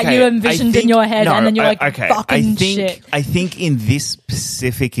that you envisioned in your head, and then you're like, fucking shit. I think in this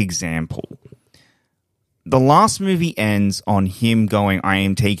specific example, the last movie ends on him going, I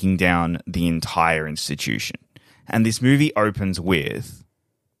am taking down the entire institution. And this movie opens with,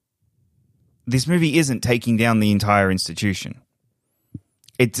 this movie isn't taking down the entire institution.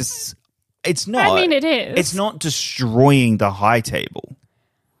 It's not. I mean, it is. It's not destroying the high table.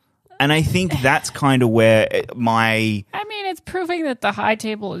 And I think that's kind of where I mean, it's proving that the high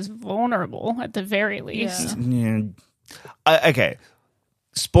table is vulnerable at the very least. Yeah. Okay.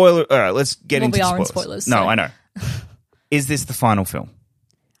 Spoiler. All right, let's get into spoilers. No, I know. Is this the final film?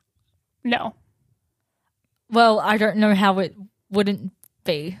 No. Well, I don't know how it wouldn't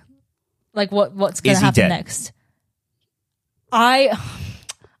be. Like, what's going to happen next? I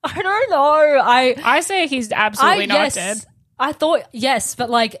don't know. I say he's absolutely not dead. I thought yes, but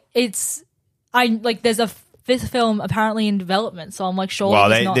like there's a fifth film apparently in development, so I'm like,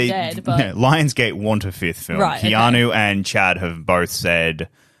 surely he's not dead. But Lionsgate want a fifth film. Right, Keanu and Chad have both said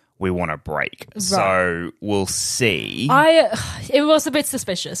we want a break, so we'll see. It was a bit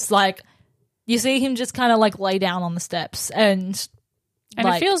suspicious. Like, you see him just kind of like lay down on the steps, and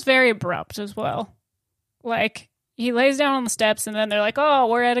it feels very abrupt as well. Like, he lays down on the steps, and then they're like, oh,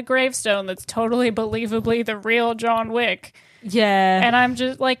 we're at a gravestone that's totally believably the real John Wick. Yeah. And I'm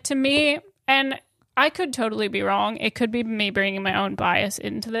just like, to me, and I could totally be wrong. It could be me bringing my own bias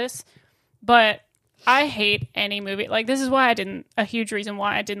into this, but I hate any movie. Like, this is why a huge reason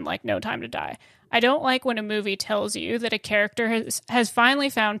why I didn't like No Time to Die. I don't like when a movie tells you that a character has finally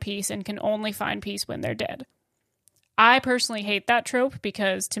found peace and can only find peace when they're dead. I personally hate that trope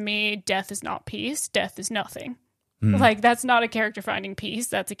because, to me, death is not peace. Death is nothing. Like, that's not a character finding peace.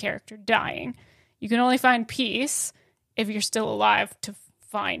 That's a character dying. You can only find peace if you're still alive to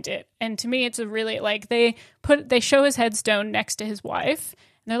find it. And to me, it's a really, like, they show his headstone next to his wife,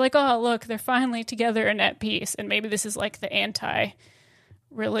 and they're like, oh, look, they're finally together and at peace. And maybe this is like the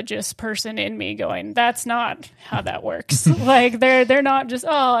anti-religious person in me going, that's not how that works. Like, they're not just,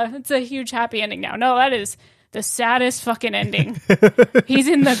 oh, it's a huge happy ending now. No, that is the saddest fucking ending. He's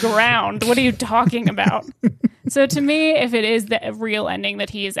in the ground. What are you talking about? So to me, if it is the real ending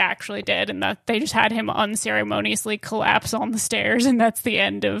that he is actually dead and that they just had him unceremoniously collapse on the stairs and that's the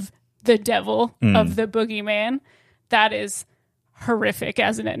end of the devil, of the boogeyman, that is horrific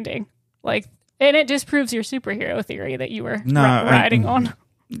as an ending. Like, and it disproves your superhero theory that you were riding on.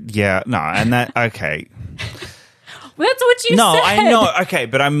 Yeah, no, and that, okay. That's what you said. No, I know. Okay,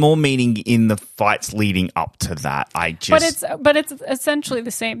 but I'm more meaning in the fights leading up to that. But it's essentially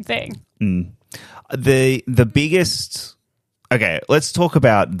the same thing. The biggest. Okay, let's talk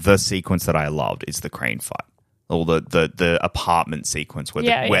about the sequence that I loved. It's the crane fight, or the apartment sequence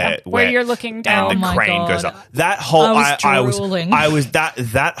where where you're looking down and the crane goes up. That whole I was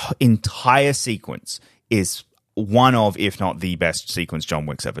that entire sequence is one of, if not the best sequence John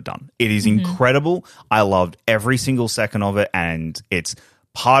Wick's ever done. It is incredible. I loved every single second of it, and it's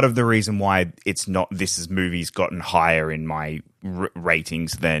part of the reason why it's not. This movie's gotten higher in my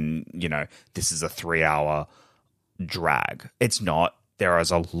ratings than, this is a 3-hour drag. It's not. There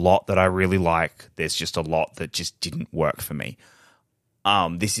is a lot that I really like. There's just a lot that just didn't work for me.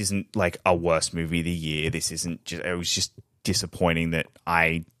 This isn't like a worst movie of the year. This isn't just, it was just disappointing that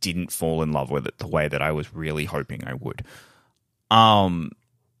I didn't fall in love with it the way that I was really hoping I would.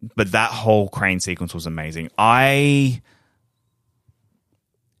 But that whole crane sequence was amazing. Like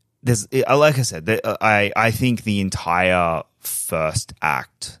I said, I think the entire first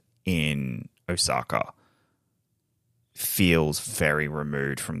act in Osaka feels very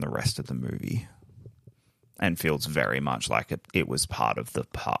removed from the rest of the movie and feels very much like it was part of the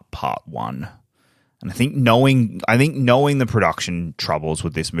part one. And I think knowing the production troubles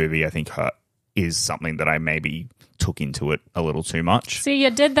with this movie, I think is something that I maybe took into it a little too much. See,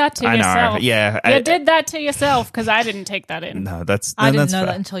 you did that to yourself. Know, yeah. You did that to yourself because I didn't take that in. No, I didn't know fair.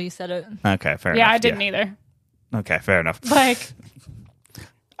 that until you said it. Okay, fair enough. Yeah, I didn't either. Okay, fair enough. Like,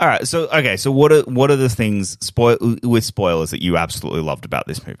 all right, so what are the things with spoilers that you absolutely loved about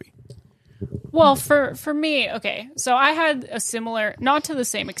this movie? well, for me, okay, so I had a similar, not to the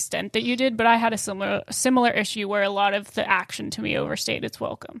same extent that you did, but I had a similar issue where a lot of the action to me overstayed its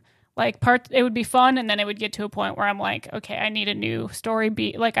welcome. Like it would be fun, and then it would get to a point where I'm like, okay, I need a new story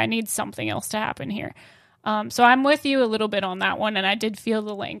beat. Like I need something else to happen here. So I'm with you a little bit on that one, and I did feel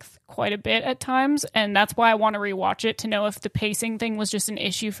the length quite a bit at times, and that's why I want to rewatch it to know if the pacing thing was just an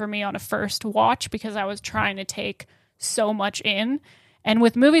issue for me on a first watch because I was trying to take so much in. And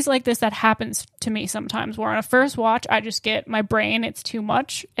with movies like this, that happens to me sometimes, where on a first watch, I just get my brain, it's too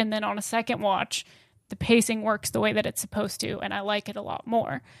much, and then on a second watch, the pacing works the way that it's supposed to, and I like it a lot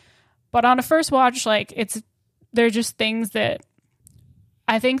more. But on a first watch, like they're just things that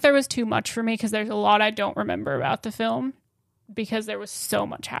I think there was too much for me because there's a lot I don't remember about the film because there was so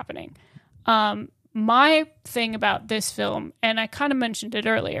much happening. My thing about this film, and I kind of mentioned it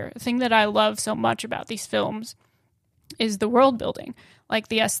earlier, the thing that I love so much about these films is the world building. Like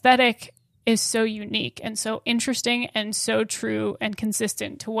the aesthetic is so unique and so interesting and so true and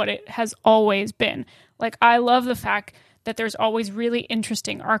consistent to what it has always been. Like I love the fact that there's always really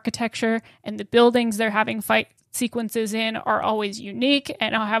interesting architecture and the buildings they're having fight sequences in are always unique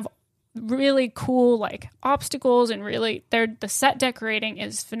and I'll have really cool like obstacles and really the set decorating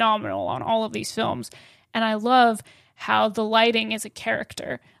is phenomenal on all of these films. And I love how the lighting is a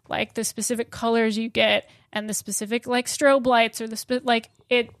character, like the specific colors you get and the specific like strobe lights or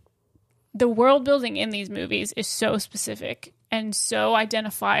the world building in these movies is so specific and so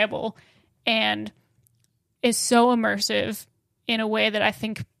identifiable and is so immersive in a way that I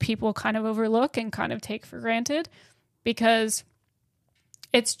think people kind of overlook and kind of take for granted because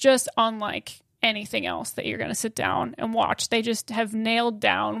it's just unlike anything else that you're going to sit down and watch. They just have nailed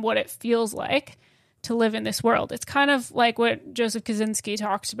down what it feels like to live in this world. It's kind of like what Joseph Kosinski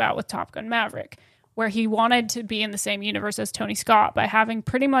talks about with Top Gun Maverick, where he wanted to be in the same universe as Tony Scott by having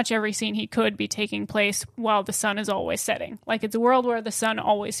pretty much every scene he could be taking place while the sun is always setting. Like it's a world where the sun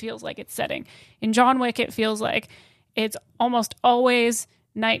always feels like it's setting. In John Wick, it feels like it's almost always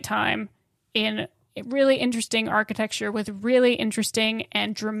nighttime in really interesting architecture with really interesting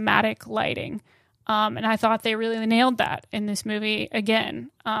and dramatic lighting. And I thought they really nailed that in this movie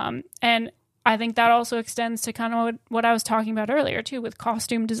again. And I think that also extends to kind of what I was talking about earlier, too, with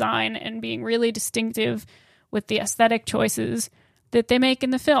costume design and being really distinctive with the aesthetic choices that they make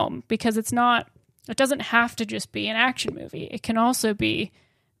in the film, because it doesn't have to just be an action movie. It can also be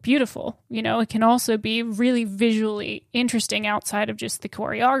beautiful. You know, it can also be really visually interesting outside of just the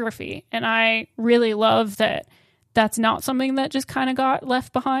choreography. And I really love that that's not something that just kind of got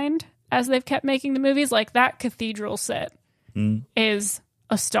left behind as they've kept making the movies. Like that cathedral set is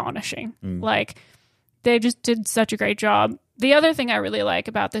astonishing. Like they just did such a great job. The other thing I really like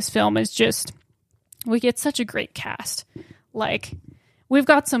about this film is just we get such a great cast. Like we've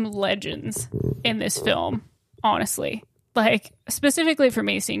got some legends in this film, honestly. Like specifically for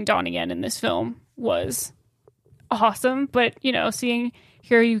me, seeing Donnie Yen in this film was awesome, but you know, seeing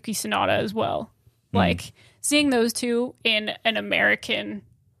Hiroyuki Sanada as well, like seeing those two in an American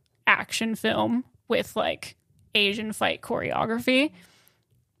action film with like Asian fight choreography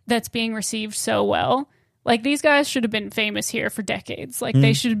that's being received so well. Like these guys should have been famous here for decades. Like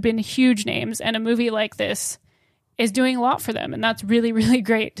they should have been huge names, and a movie like this is doing a lot for them, and that's really, really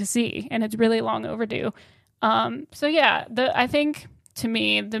great to see, and it's really long overdue. So yeah, I think to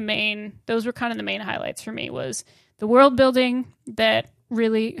me those were kind of the main highlights for me was the world building that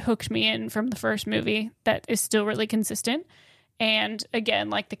really hooked me in from the first movie that is still really consistent, and again,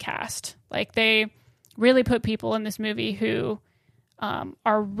 like the cast, like they really put people in this movie who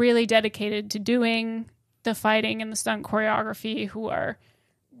are really dedicated to doing the fighting and the stunt choreography, who are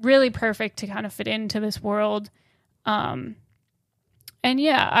really perfect to kind of fit into this world.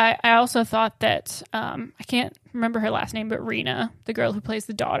 yeah, I also thought that I can't remember her last name, but Rina, the girl who plays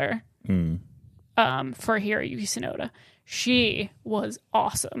the daughter for Hiroyuki Sonoda, she was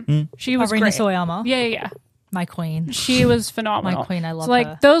awesome. She was Rina great. Soyama. Yeah. My queen. She was phenomenal. My queen, I love so, like,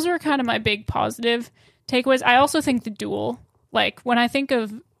 her. those were kind of my big positive takeaways. I also think the duel, like, when I think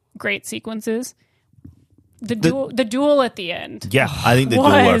of great sequences, the duel at the end. Yeah, I think the duel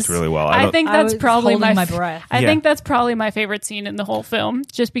works really well. I think that's probably my breath. I think that's probably my favorite scene in the whole film,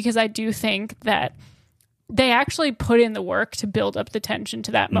 just because I do think that they actually put in the work to build up the tension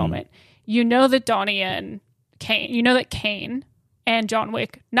to that moment. You know that Donnie and Kane, you know that Kane and John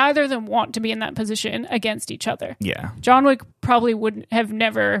Wick, neither of them want to be in that position against each other. Yeah. John Wick probably would have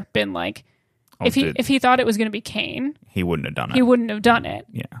never been like, if he thought it was going to be Kane, he wouldn't have done it. He wouldn't have done it.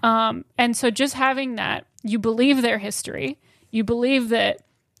 Yeah. And so just having that, you believe their history, you believe that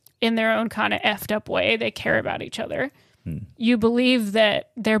in their own kind of effed up way, they care about each other. You believe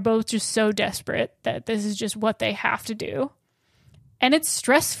that they're both just so desperate that this is just what they have to do. And it's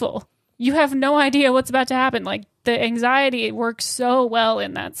stressful. You have no idea what's about to happen. Like, the anxiety works so well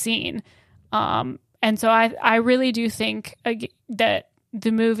in that scene. And so I really do think that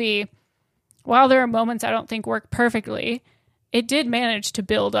the movie, while there are moments I don't think work perfectly, it did manage to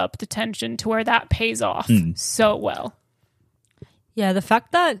build up the tension to where that pays off so well. Yeah, the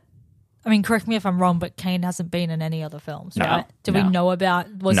fact that, I mean, correct me if I'm wrong, but Kane hasn't been in any other films, right? Do we know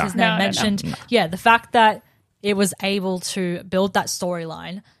about, was his name mentioned? No. Yeah, the fact that it was able to build that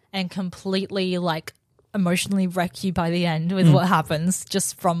storyline and completely, like, emotionally wreck you by the end with what happens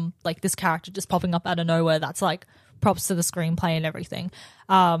just from, like, this character just popping up out of nowhere. That's, like, props to the screenplay and everything.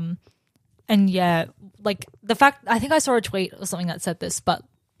 And yeah, like, the fact, I think I saw a tweet or something that said this, but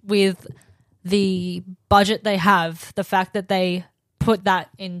with the budget they have, the fact that they put that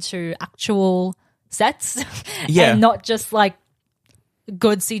into actual sets and not just, like,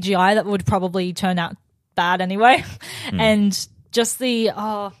 good CGI that would probably turn out bad anyway. And just the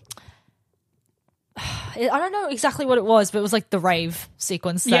I don't know exactly what it was, but it was like the rave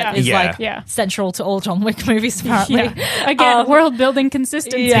sequence that is central to all John Wick movies, apparently. Again, world building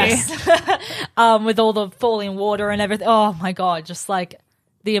consistency. Yes. With all the falling water and everything. Oh my God, just like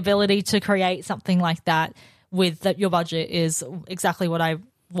the ability to create something like that with that your budget is exactly what I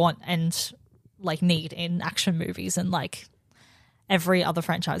want and like need in action movies, and like every other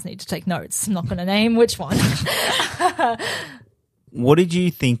franchise need to take notes. I'm not going to name which one. What did you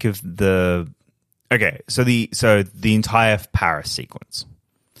think of the? Okay, so the entire Paris sequence.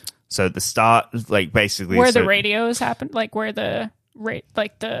 So the start, like basically where the radios happen, like where the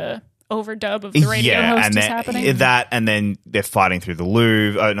the overdub of the radio host is happening. That, and then they're fighting through the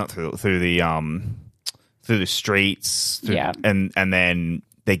Louvre, not through the streets, and then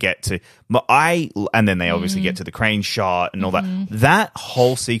they get to and then they obviously get to the crane shot and all that. That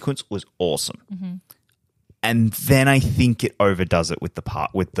whole sequence was awesome. And then I think it overdoes it with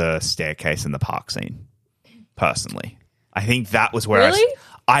the staircase and the park scene. Personally, I think that was where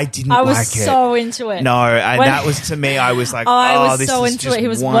I didn't like it. I was so into it. No, that was, to me, I was like, I was this so is into just it. He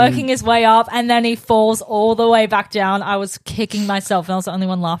was working his way up and then he falls all the way back down. I was kicking myself and I was the only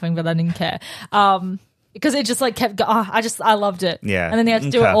one laughing, but I didn't care. Because it just like kept going. I loved it. Yeah. And then they had to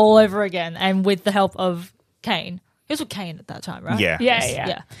do it all over again, and with the help of Kane. He was with Kane at that time, right?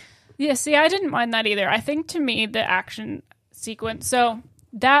 Yeah. Yeah, see, I didn't mind that either. I think to me the action sequence, so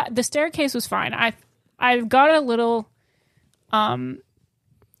that the staircase was fine. I got a little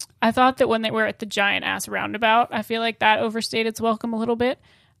I thought that when they were at the giant ass roundabout, I feel like that overstayed its welcome a little bit.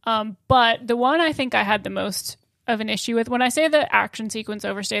 But the one I think I had the most of an issue with, when I say the action sequence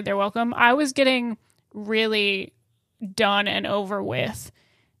overstayed their welcome, I was getting really done and over with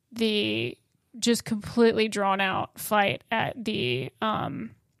the just completely drawn out fight at the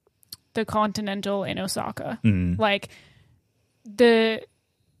Continental in Osaka. Like the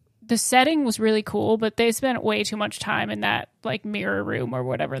setting was really cool, but they spent way too much time in that like mirror room or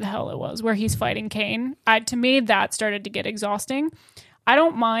whatever the hell it was where he's fighting Kane. To me, that started to get exhausting. I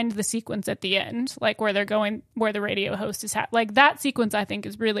don't mind the sequence at the end, like where they're going, where the radio host is like that sequence I think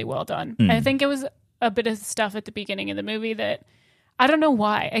is really well done. I think it was a bit of stuff at the beginning of the movie that I don't know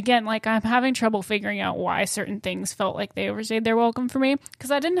why. Again, like I'm having trouble figuring out why certain things felt like they overstayed their welcome for me,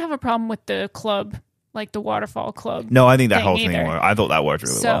 because I didn't have a problem with the club, like the waterfall club. No, I think that whole thing worked. I thought that worked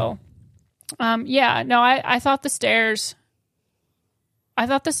really well. I thought the stairs. I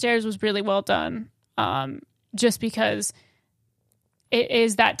thought the stairs was really well done. Just because it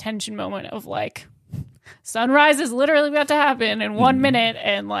is that tension moment of like sunrise is literally about to happen in 1 minute,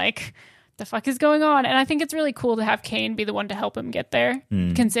 and like the fuck is going on? And I think it's really cool to have Kane be the one to help him get there,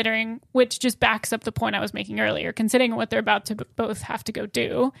 considering, which just backs up the point I was making earlier, considering what they're about to both have to go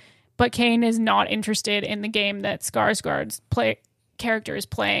do. But Kane is not interested in the game that Skarsgård's character is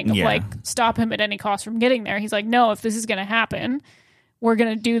playing of like, stop him at any cost from getting there. He's like, no, if this is going to happen, we're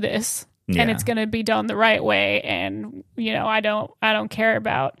going to do this and it's going to be done the right way. And, you know, I don't care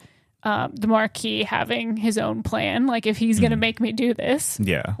about the Marquis having his own plan. Like, if he's going to make me do this,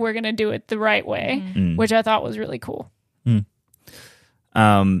 we're going to do it the right way, which I thought was really cool.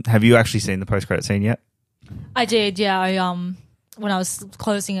 Have you actually seen the post-credit scene yet? I did, yeah. I when I was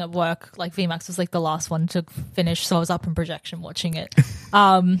closing at work, like VMAX was like the last one to finish, so I was up in projection watching it.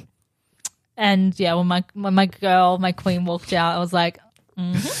 And yeah, when my queen walked out, I was like,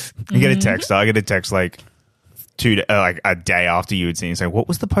 I get a text. I get a text like a day after you had seen it, saying, "What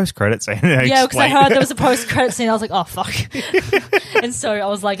was the post-credit scene?" Yeah, because I heard there was a post-credit scene. I was like, "Oh fuck!" And so I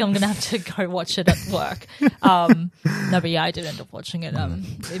was like, "I'm gonna have to go watch it at work." No, but yeah, I did end up watching it.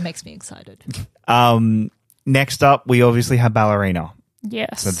 It makes me excited. Next up, we obviously have Ballerina.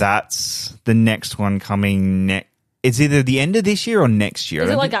 Yes. So that's the next one coming It's either the end of this year or next year.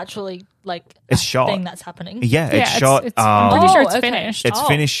 Is it like actually like it's shot thing that's happening? Yeah, it's shot. I'm pretty sure it's finished. It's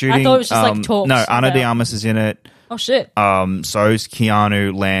finished shooting. I thought it was just like talks. No, Ana de Armas is in it. Oh shit. So's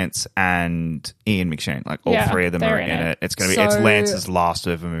Keanu, Lance, and Ian McShane. Like all three of them are in it. It's gonna be. It's Lance's last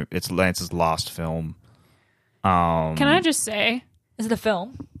film. It's Lance's last film. Can I just say, is it a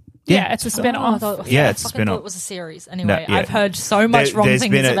film? Yeah, it's a spin-off. It's a spin-off. It was a series. Anyway, I've heard so much wrong things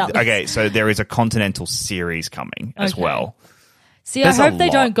about this. Okay, so there is a Continental series coming as well. See, I hope they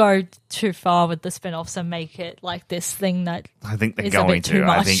don't go too far with the spin-offs and make it like this thing that I think they're going to.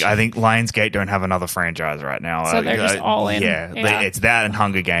 I think Lionsgate don't have another franchise right now. So they're just all in. Yeah, it's that and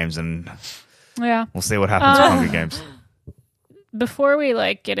Hunger Games, and we'll see what happens with Hunger Games. Before we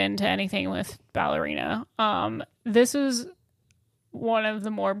get into anything with Ballerina, this is one of the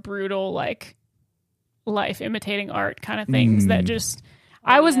more brutal life imitating art kind of things that just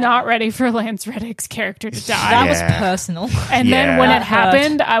I was not ready for Lance Reddick's character to die. That was personal. And then when it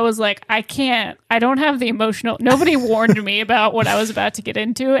happened, I was like, I don't have the emotional. Nobody warned me about what I was about to get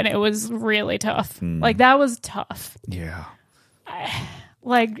into, and it was really tough. That was tough. Yeah.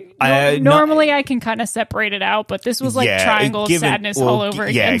 Normally I can kind of separate it out, but this was triangle of sadness all over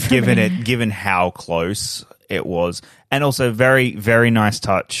again. Yeah, given how close it was, and also very, very nice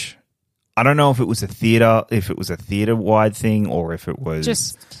touch. I don't know if it was a theater wide thing or if it was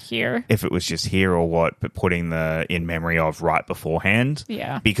just here. If it was just here or what, but putting the in memory of right beforehand.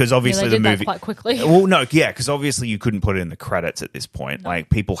 Yeah. Because obviously they the did movie that quite quickly. Well, no, yeah, because obviously you couldn't put it in the credits at this point. No. Like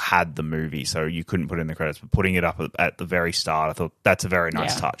people had the movie, so you couldn't put it in the credits. But putting it up at the very start, I thought that's a very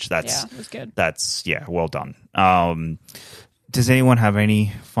nice touch. It was good. That's well done. Does anyone have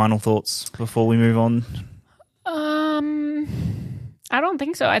any final thoughts before we move on? I don't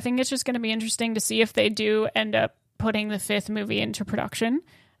think so. I think it's just going to be interesting to see if they do end up putting the fifth movie into production.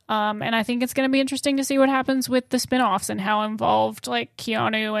 And I think it's going to be interesting to see what happens with the spin-offs and how involved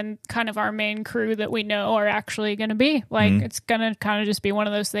Keanu and kind of our main crew that we know are actually going to be. It's going to kind of just be one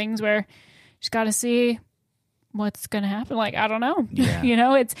of those things where you just got to see what's going to happen. I don't know.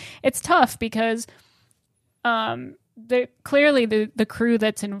 Yeah. It's tough because clearly the crew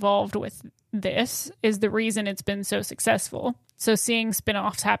that's involved with this is the reason it's been so successful. So seeing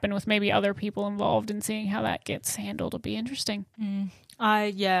spin-offs happen with maybe other people involved and seeing how that gets handled will be interesting.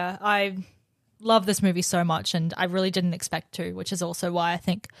 I love this movie so much, and I really didn't expect to, which is also why I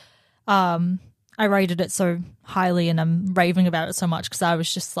think I rated it so highly and I'm raving about it so much, because I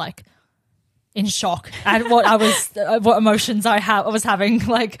was just in shock at what emotions I was having.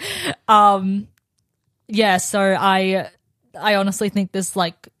 So I honestly think this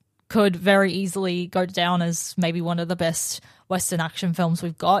could very easily go down as maybe one of the best Western action films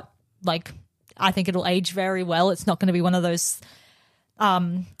we've got. I think it'll age very well. It's not going to be one of those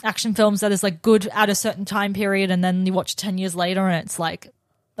action films that is good at a certain time period and then you watch 10 years later and it's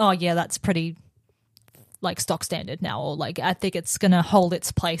oh yeah, that's pretty stock standard now. Or I think it's going to hold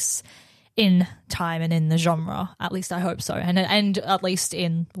its place in time and in the genre. At least I hope so. And at least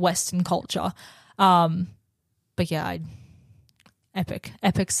in Western culture. But yeah,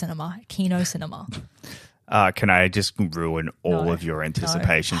 epic cinema, Kino cinema. Can I just ruin all of your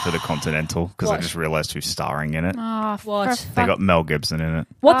anticipation for the Continental? Because I just realized who's starring in it. What? They got Mel Gibson in it.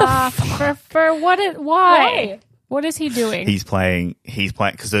 What the fuck? For what? Why? What is he doing? He's playing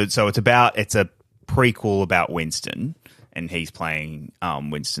because it's a prequel about Winston, and he's playing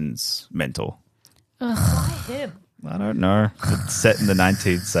Winston's mentor. Why him? I don't know. It's set in the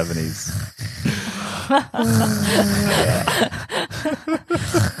 1970s.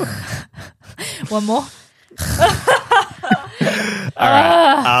 One more. All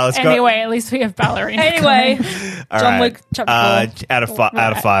right. Let's Anyway, at least we have ballerina. Anyway, All John right. Wick Chapter 4.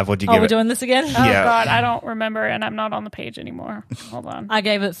 Out of 5, what'd you Oh, give we're it? doing this again? Oh Yeah. God, I don't remember, and I'm not on the page anymore. Hold on. I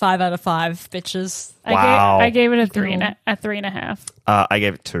gave it 5 out of 5, bitches. Wow. I gave it a 3.5. I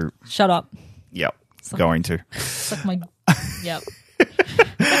gave it 2. Shut up. Yep. Going to. Suck my... Yep.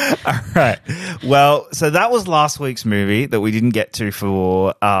 All right. Well, so that was last week's movie that we didn't get to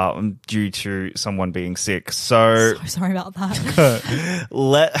for due to someone being sick. So Sorry about that.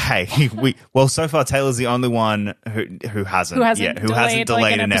 so far Taylor's the only one who hasn't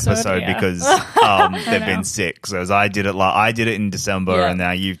delayed an episode yeah. because they've been sick. So as I did it in December, and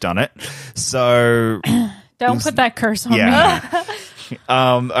now you've done it. So Don't put that curse on me.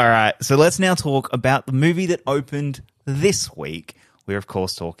 All right. So let's now talk about the movie that opened this week. We're, of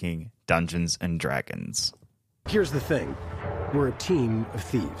course, talking Dungeons and Dragons. Here's the thing. We're a team of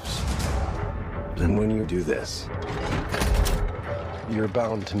thieves. And when you do this, you're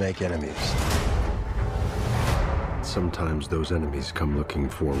bound to make enemies. Sometimes those enemies come looking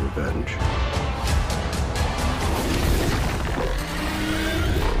for revenge.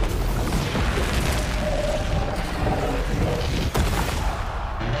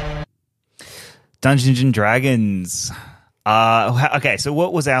 Dungeons and Dragons. Okay, so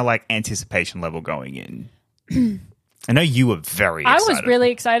what was our anticipation level going in? I know you were very excited. I was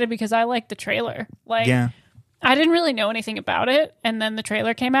really excited because I liked the trailer. Yeah. I didn't really know anything about it, and then the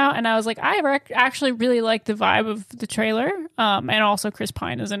trailer came out, and I was like, I actually really like the vibe of the trailer, and also Chris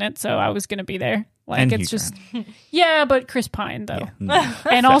Pine is in it, so I was going to be there. And It's Hugh just, yeah, but Chris Pine though, Yeah.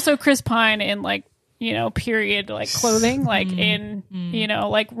 and also Chris Pine in period clothing, in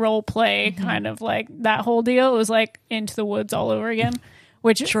role play kind of that whole deal. It was Into the Woods all over again.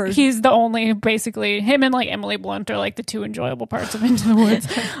 Which True. He's the only, basically, him and Emily Blunt are the two enjoyable parts of Into the Woods.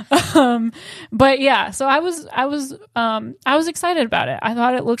 But yeah, so I was excited about it. I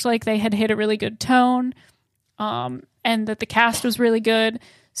thought it looked like they had hit a really good tone, and that the cast was really good.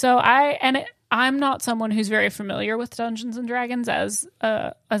 So I'm not someone who's very familiar with Dungeons and Dragons as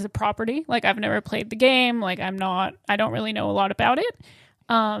a property. I've never played the game. I don't really know a lot about it.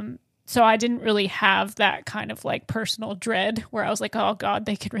 So I didn't really have that kind of personal dread where I was like, oh God,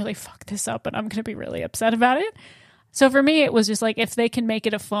 they could really fuck this up and I'm going to be really upset about it. So for me, it was just if they can make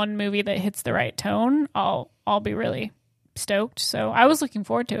it a fun movie that hits the right tone, I'll be really stoked. So I was looking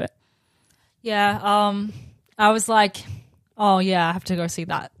forward to it. Yeah, I was like, oh yeah, I have to go see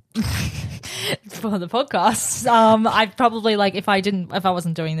that for the podcast. I'd probably if I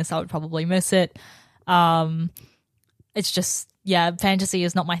wasn't doing this, I would probably miss it. It's just, yeah, fantasy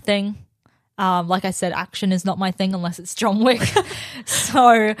is not my thing. Like I said, action is not my thing unless it's John Wick.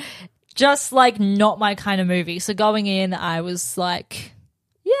 So just not my kind of movie. So going in, I was like,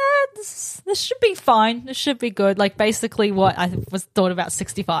 yeah, this should be fine. This should be good. Basically what I was thought about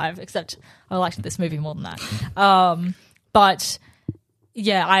 65, except I liked this movie more than that. But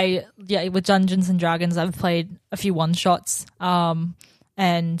yeah, with Dungeons and Dragons, I've played a few one-shots.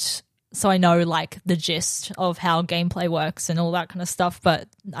 And so I know the gist of how gameplay works and all that kind of stuff, but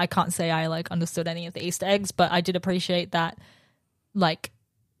I can't say I understood any of the Easter eggs, but I did appreciate that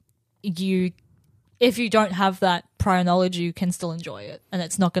if you don't have that prior knowledge, you can still enjoy it. And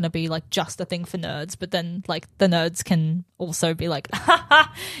it's not going to be just a thing for nerds, but then the nerds can also be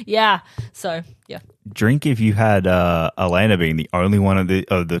yeah. So yeah. Drink if you had Alayna being the only one of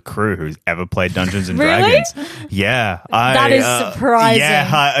the crew who's ever played Dungeons and Really? Dragons. Yeah, That is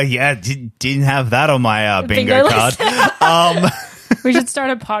surprising. Didn't have that on my bingo Bingo card. list. We should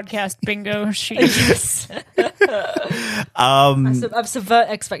start a podcast bingo sheet. I subvert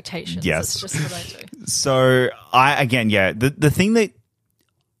expectations. Yes. That's just what I do. So the thing that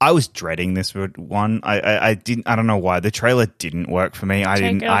I was dreading this one. I don't know why the trailer didn't work for me. I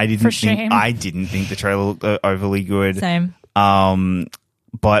didn't think the trailer looked overly good. Same.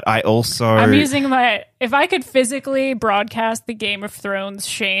 But I'm using if I could physically broadcast the Game of Thrones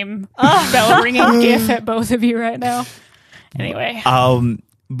shame bell ringing gif at both of you right now. Anyway.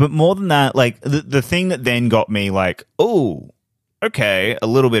 But more than that, the thing that then got me oh, okay, a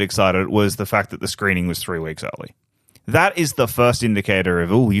little bit excited was the fact that the screening was 3 weeks early. That is the first indicator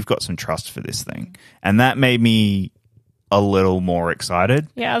of, oh, you've got some trust for this thing. And that made me a little more excited.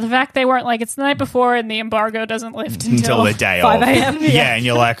 Yeah, the fact they weren't it's the night before and the embargo doesn't lift until the day 5 off. a.m. Yeah, and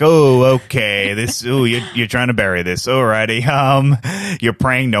you're oh, okay, you're trying to bury this. Alrighty. You're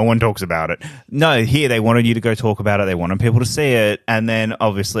praying no one talks about it. No, here they wanted you to go talk about it. They wanted people to see it. And then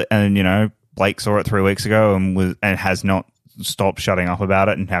obviously, Blake saw it 3 weeks ago and has not stopped shutting up about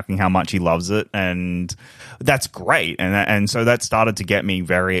it and talking how much he loves it. And that's great. And so that started to get me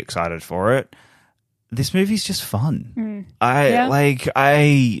very excited for it. this movie's just fun. And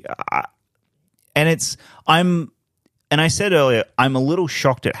I said earlier, I'm a little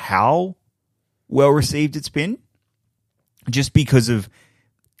shocked at how well received it's been, just because of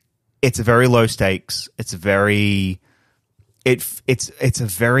it's a very low stakes. It's a very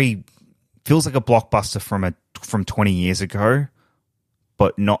feels like a blockbuster from 20 years ago,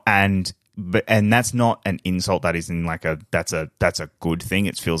 but not and that's not an insult. That isn't like that's a good thing.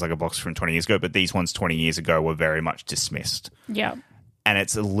 It feels like a box from 20 years ago, but these ones 20 years ago were very much dismissed. Yeah. And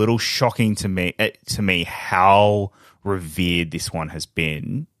it's a little shocking to me how revered this one has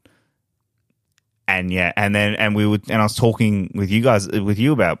been. And I was talking with you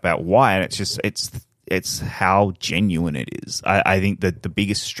about why, and it's how genuine it is. I think that the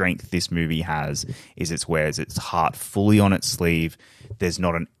biggest strength this movie has is it wears its heart fully on its sleeve. There's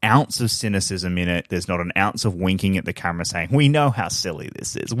not an ounce of cynicism in it. There's not an ounce of winking at the camera saying, we know how silly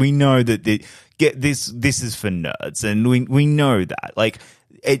this is. We know that this is for nerds, and we know that. Like,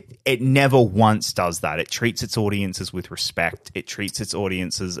 it never once does that. It treats its audiences with respect. It treats its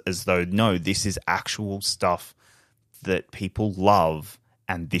audiences as though, no, this is actual stuff that people love,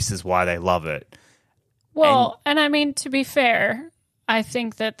 and this is why they love it. Well, and I mean, to be fair, I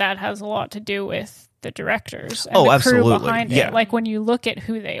think that has a lot to do with the directors and the crew behind it. Like, when you look at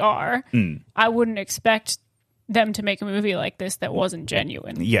who they are, I wouldn't expect them to make a movie like this that wasn't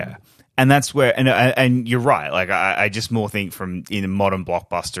genuine. Yeah. And that's where, and you're right. Like, I just more think from in a modern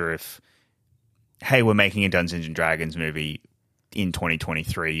blockbuster, if, hey, we're making a Dungeons and Dragons movie in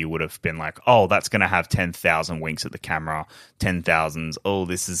 2023, you would have been like, oh, that's going to have 10,000 winks at the camera, 10,000s. Oh,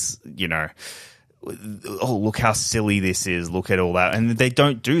 this is, oh, look how silly this is. Look at all that. And they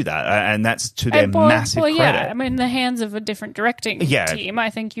don't do that. And that's to their massive credit. Yeah, I mean, in the hands of a different directing team, I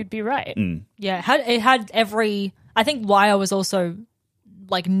think you'd be right. Yeah, it had every... I think why I was also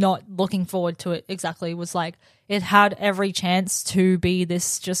like not looking forward to it exactly was like it had every chance to be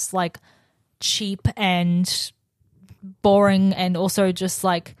this just like cheap and boring and also just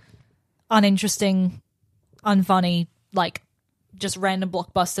like uninteresting, unfunny, like just random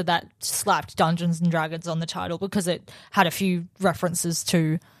blockbuster that slapped Dungeons and Dragons on the title because it had a few references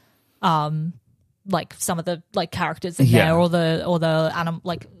to like some of the like characters in there or the animal,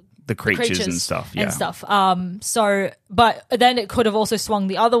 like the creatures and stuff. So, but then it could have also swung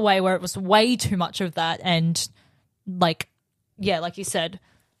the other way where it was way too much of that and like you said,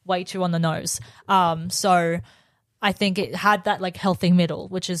 way too on the nose. So I think it had that like healthy middle,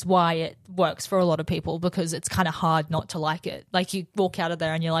 which is why it works for a lot of people because it's kind of hard not to like it. Like you walk out of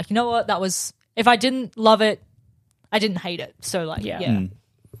there and you're like, you know what, that was, if I didn't love it, I didn't hate it. So like, I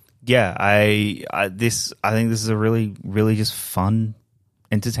think this is a really, really just fun,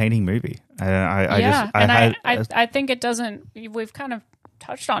 entertaining movie. I think it doesn't, we've kind of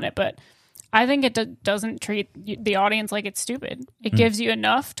touched on it, but I think it doesn't treat the audience like it's stupid. It gives you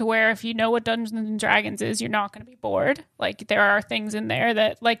enough to where if you know what Dungeons and Dragons is, you're not going to be bored. Like there are things in there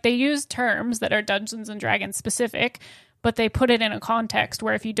that like they use terms that are Dungeons and Dragons specific, but they put it in a context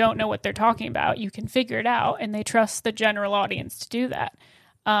where if you don't know what they're talking about, you can figure it out, and they trust the general audience to do that.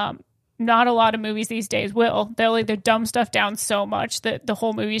 Not a lot of movies these days will. They'll either dumb stuff down so much that the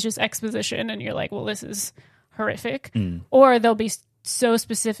whole movie is just exposition and you're like, well, this is horrific. Or they'll be so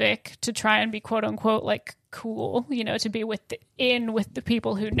specific to try and be quote unquote like cool, to be with the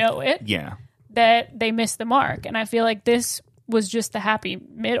people who know it. Yeah. That they miss the mark. And I feel like this was just the happy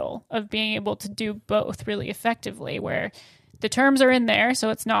middle of being able to do both really effectively, where the terms are in there. So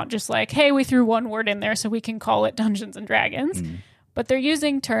it's not just like, hey, we threw one word in there so we can call it Dungeons and Dragons. But they're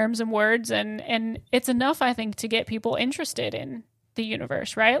using terms and words, and it's enough, I think, to get people interested in the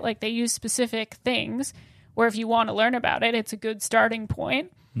universe, right? Like they use specific things where if you want to learn about it, it's a good starting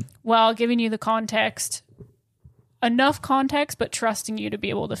point while giving you the context, enough context, but trusting you to be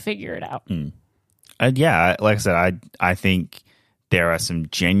able to figure it out. Yeah, like I said, I think there are some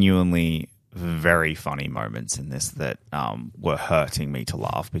genuinely very funny moments in this that were hurting me to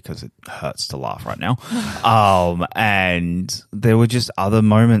laugh because it hurts to laugh right now. And there were just other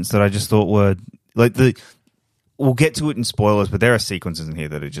moments that I just thought were like we'll get to it in spoilers, but there are sequences in here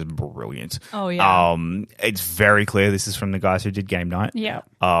that are just brilliant. Oh yeah. It's very clear this is from the guys who did Game Night. Yeah.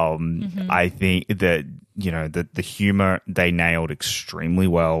 I think that the humor they nailed extremely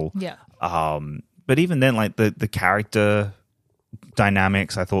well. Yeah. But even then, like the character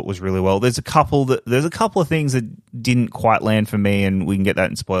dynamics I thought was really well. There's a couple of things that didn't quite land for me, and we can get that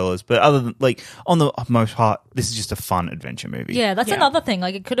in spoilers, but other than like on the most part, this is just a fun adventure movie. Yeah, that's another thing.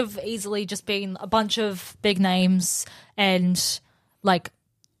 Like it could have easily just been a bunch of big names and like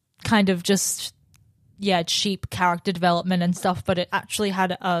kind of just cheap character development and stuff, but it actually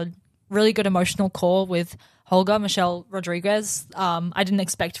had a really good emotional core with Holga, Michelle Rodriguez. I didn't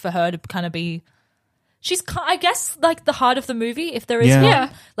expect for her to kind of be. She's, I guess, like the heart of the movie, if there is one.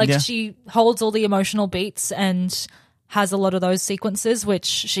 Yeah. Like she holds all the emotional beats and has a lot of those sequences, which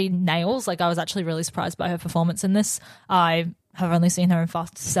she nails. Like I was actually really surprised by her performance in this. I have only seen her in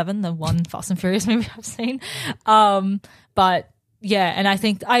Fast 7, the one Fast and Furious movie I've seen. But yeah, and I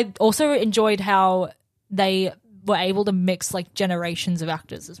think I also enjoyed how they were able to mix like generations of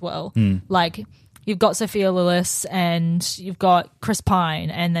actors as well. Like you've got Sophia Lillis and you've got Chris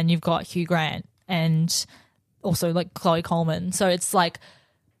Pine and then you've got Hugh Grant and also like Chloe Coleman. So it's like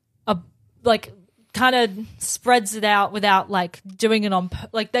kind of spreads it out without like doing it on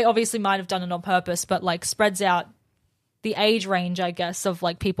like they obviously might have done it on purpose, but like spreads out the age range, I guess, of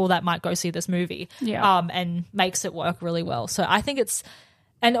like people that might go see this movie. And makes it work really well. So I think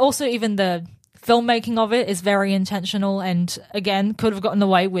and also even the filmmaking of it is very intentional and again could have gotten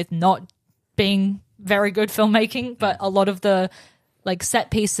away with not being very good filmmaking, but a lot of the like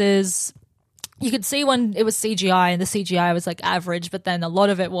set pieces you could see when it was CGI and the CGI was like average, but then a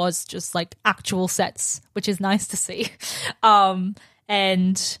lot of it was just like actual sets, which is nice to see.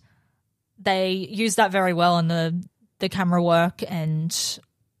 And they use that very well in the camera work and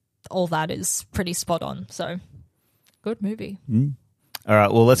all that is pretty spot on. So good movie. All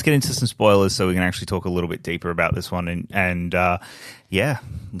right, well, let's get into some spoilers so we can actually talk a little bit deeper about this one. And yeah,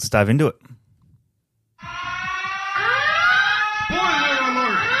 let's dive into it.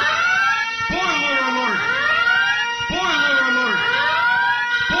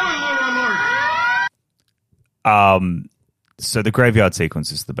 So the graveyard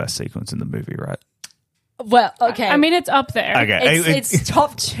sequence is the best sequence in the movie, right? Well, okay. I mean, it's up there. Okay. It's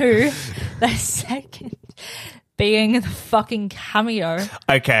top 2. The second being the fucking cameo.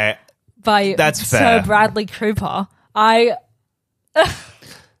 Okay. By That's Sir fair. Bradley Cooper. That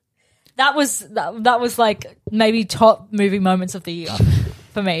was like maybe top movie moments of the year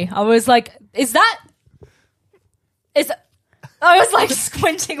for me. I was like, I was like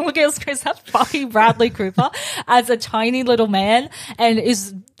squinting, looking at the screen. Is that fucking Bradley Cooper as a tiny little man? And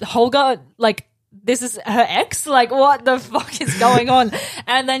is Holga like, this is her ex? Like, what the fuck is going on?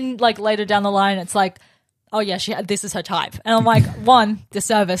 And then like later down the line, it's like, oh yeah, this is her type. And I'm like, 1,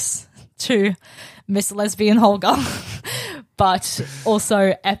 disservice. 2, Miss Lesbian Holga. But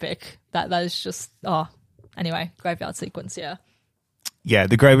also epic. That is just, anyway, graveyard sequence, yeah. Yeah,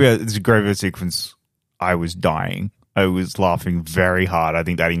 the graveyard sequence, I was dying. I was laughing very hard. I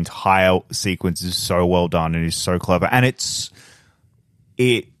think that entire sequence is so well done and is so clever. And it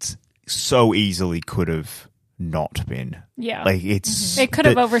so easily could have not been. Yeah. Like it's it could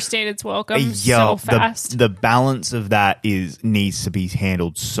have overstayed its welcome so fast. The balance of that needs to be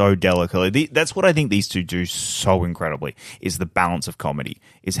handled so delicately. That's what I think these two do so incredibly, is the balance of comedy.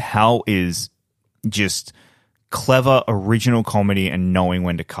 Is how is just clever original comedy and knowing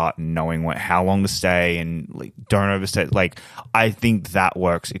when to cut and knowing how long to stay and like don't overstay. Like I think that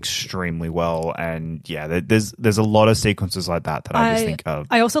works extremely well. And yeah, there's a lot of sequences like that I just think of.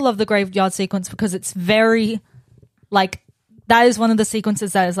 I also love the graveyard sequence because it's very like that is one of the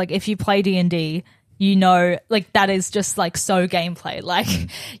sequences that is like if you play D&D, you know, like that is just like so gameplay. Like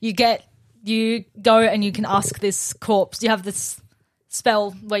you go and you can ask this corpse. You have this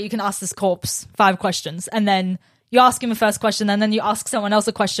spell where you can ask this corpse 5 questions and then you ask him a first question and then you ask someone else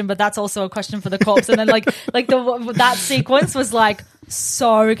a question, but that's also a question for the corpse. And then that sequence was like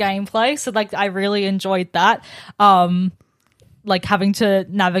so gameplay. So like I really enjoyed that. Like having to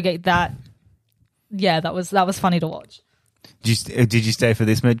navigate that. Yeah, that was funny to watch. Did you stay for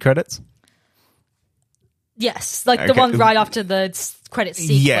this mid credits? Yes, like the one right after the credit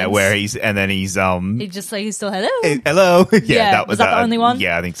sequence. Yeah, where he's he just like he's still hello. Hello. Yeah, that was that the only one?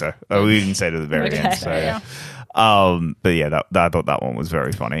 Yeah, I think so. We didn't say it at the very end. So yeah. But yeah, I thought that one was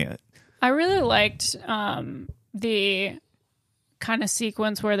very funny. I really liked the kind of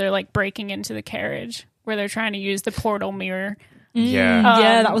sequence where they're like breaking into the carriage, where they're trying to use the portal mirror. Yeah.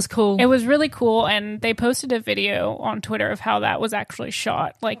 Yeah, that was cool. It was really cool, and they posted a video on Twitter of how that was actually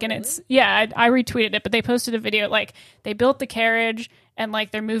shot. Like, and it's I retweeted it, but they posted a video like they built the carriage and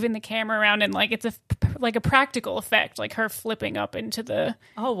like they're moving the camera around, and like it's a practical effect, like her flipping up into the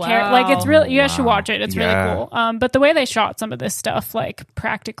like it's really you guys should watch it. It's really cool. But the way they shot some of this stuff, like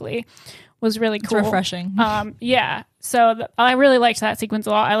practically, was really cool. It's refreshing. Yeah. So I really liked that sequence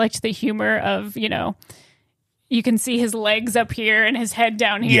a lot. I liked the humor of you can see his legs up here and his head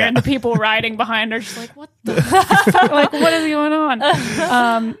down here, and the people riding behind are just like, what the fuck? Like, what is going on?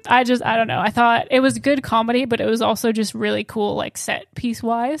 I don't know. I thought it was good comedy, but it was also just really cool, like set piece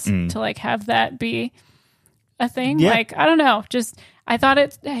wise, to like have that be a thing. Yeah. Like, I don't know. Just I thought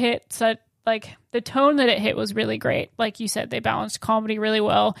it hit such, like, the tone that it hit was really great. Like you said, they balanced comedy really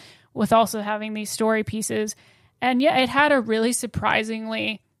well with also having these story pieces. And yeah, it had a really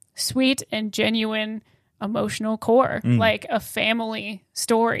surprisingly sweet and genuine emotional core, like a family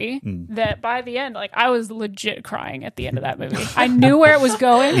story that by the end, like, I was legit crying at the end of that movie. I knew where it was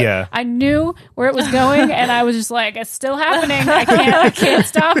going. Yeah. I knew where it was going, and I was just like, it's still happening. I can't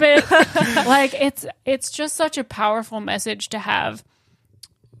stop it. Like, it's just such a powerful message to have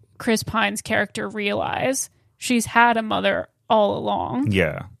Chris Pine's character realize she's had a mother all along.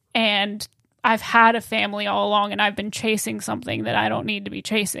 Yeah. And I've had a family all along, and I've been chasing something that I don't need to be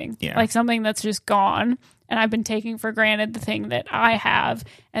chasing. Yeah. Like something that's just gone. And I've been taking for granted the thing that I have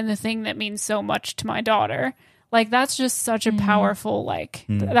and the thing that means so much to my daughter. Like, that's just such a powerful, like,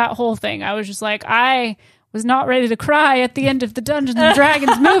 that whole thing. I was just like, I was not ready to cry at the end of the Dungeons and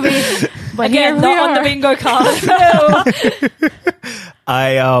Dragons movie. But Again, here we not are. on the bingo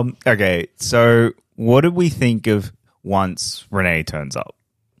card. Okay, so what did we think of once Renee turns up?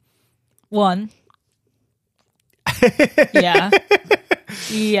 1. Yeah.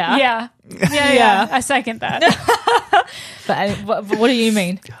 Yeah. I second that. But what do you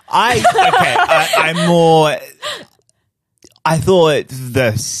mean? I thought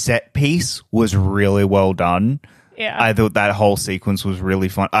the set piece was really well done. Yeah. I thought that whole sequence was really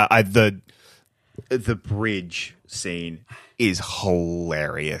fun. The bridge scene is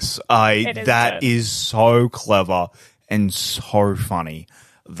hilarious. That is so clever and so funny.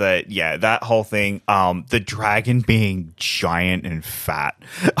 That whole thing, the dragon being giant and fat,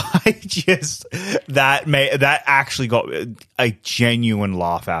 that actually got a genuine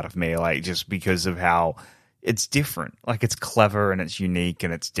laugh out of me, like, just because of how it's different. Like, it's clever and it's unique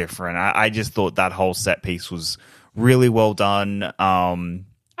and it's different. I just thought that whole set piece was really well done.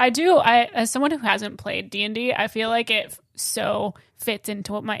 I as someone who hasn't played D&D, I feel like it so fits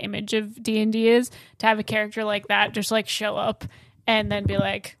into what my image of D&D is, to have a character like that just, like, show up and then be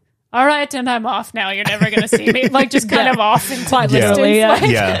like, all right, and I'm off now. You're never going to see me. Like, just kind of off in quite literally, yeah.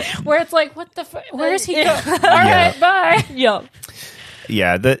 Like, where it's like, what the where is he going? All right, bye. Yep.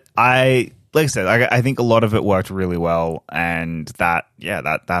 Yeah, like I said, I think a lot of it worked really well, and that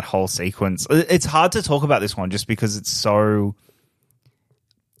whole sequence. It's hard to talk about this one just because it's so.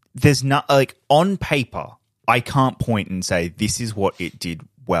 There's not, like, on paper, I can't point and say this is what it did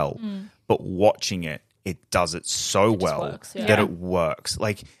well, but watching it does it so well works, yeah. that it works.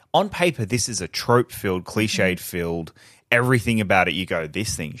 Like, on paper, this is a trope-filled, cliched-filled, everything about it, you go,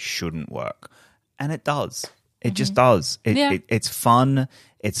 this thing shouldn't work. And it does. It just does. It's fun.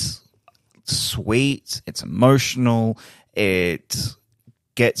 It's sweet. It's emotional. It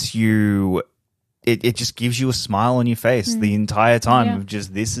gets you... It just gives you a smile on your face the entire time of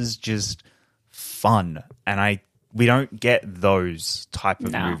just, this is just fun. And we don't get those type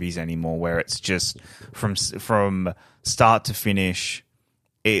of movies anymore, where it's just from start to finish.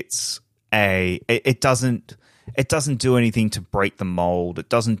 It doesn't do anything to break the mold. It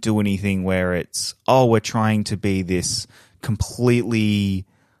doesn't do anything where it's, we're trying to be this completely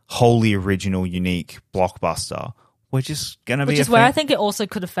wholly original, unique blockbuster. We're just gonna be. Which is where I think it also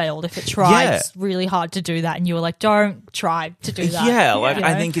could have failed if it tried really hard to do that, and you were like, "Don't try to do that." Yeah, like,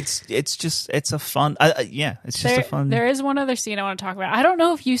 I think it's a fun. It's just a fun. There is one other scene I want to talk about. I don't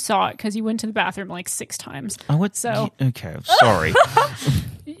know if you saw it because you went to the bathroom like 6 times. Okay, sorry.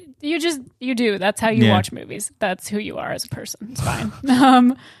 You do. That's how you watch movies. That's who you are as a person. It's fine.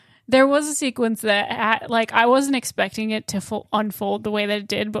 There was a sequence that, like, I wasn't expecting it to unfold the way that it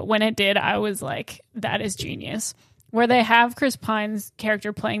did, but when it did, I was like, that is genius. Where they have Chris Pine's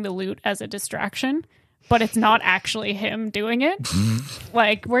character playing the lute as a distraction, but it's not actually him doing it.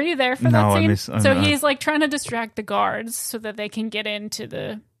 Like, were you there for that scene? So he's, like, trying to distract the guards so that they can get into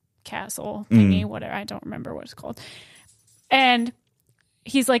the castle thingy, whatever. I don't remember what it's called. And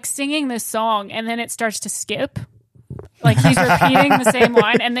he's, like, singing this song, and then it starts to skip. Like, he's repeating the same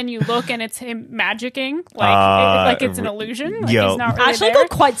line, and then you look and it's him magicking, like it's an illusion. Like, he's not really I actually got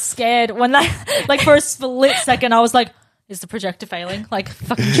quite scared when that, like, for a split second, I was like, is the projector failing? Like,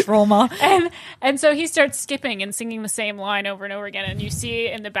 fucking trauma. And so he starts skipping and singing the same line over and over again, and you see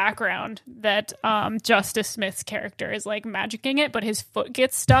in the background that Justice Smith's character is, like, magicking it, but his foot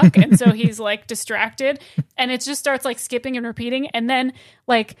gets stuck, and so he's, like, distracted, and it just starts, like, skipping and repeating, and then,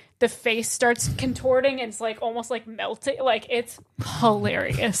 like, the face starts contorting, and it's, like, almost, like, melting. Like, it's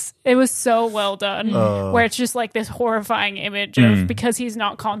hilarious. It was so well done, where it's just, like, this horrifying image of, because he's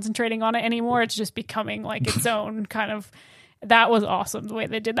not concentrating on it anymore, it's just becoming, like, its own kind of that was awesome the way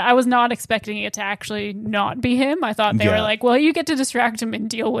they did that. I was not expecting it to actually not be him. I thought they were like, well, you get to distract him and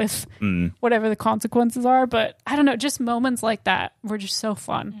deal with whatever the consequences are. But I don't know, just moments like that were just so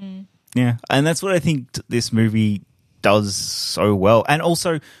fun. Yeah, and that's what I think this movie does so well. And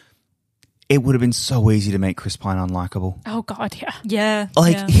also, it would have been so easy to make Chris Pine unlikable. Oh, God, yeah. Yeah.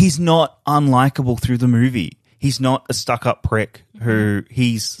 Like, he's not unlikable through the movie. He's not a stuck-up prick who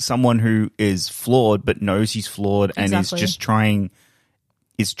he's someone who is flawed but knows he's flawed and is just trying.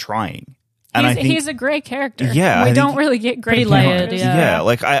 And I think he's a great character. Yeah, we don't really get great layered. Yeah,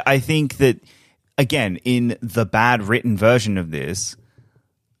 like I think that again in the bad written version of this,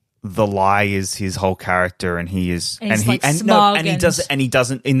 the lie is his whole character, and he is and he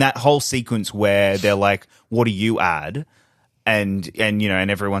doesn't in that whole sequence where they're like, "What do you add?" And you know,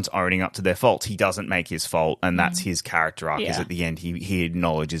 and everyone's owning up to their faults. He doesn't make his fault, and that's his character arc. Is at the end he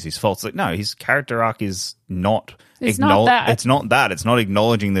acknowledges his faults. Like, no, his character arc is not. It's not that. It's not that. It's not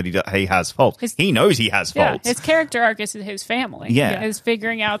acknowledging that he has faults. He knows he has faults. His character arc is his family. Yeah, is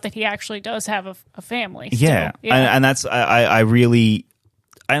figuring out that he actually does have a family. Yeah, and that's I really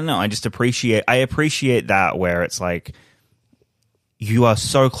I don't know. I appreciate that where it's like you are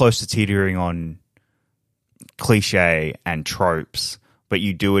so close to teetering on cliche and tropes, but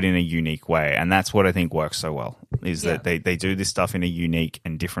you do it in a unique way, and that's what I think works so well. Is that they do this stuff in a unique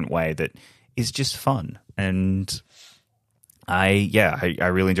and different way that is just fun. And I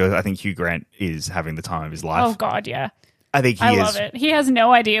really enjoy it. I think Hugh Grant is having the time of his life. Oh God, yeah. I think I love it. He has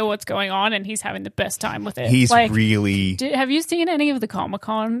no idea what's going on, and he's having the best time with it. He's like, really. Have you seen any of the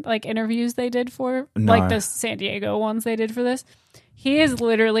Comic-Con like interviews they did for like the San Diego ones they did for this? He is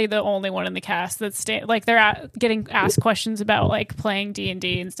literally the only one in the cast that's like they're getting asked questions about like playing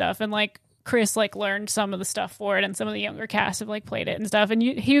D&D and stuff, and like Chris like learned some of the stuff for it, and some of the younger cast have like played it and stuff. And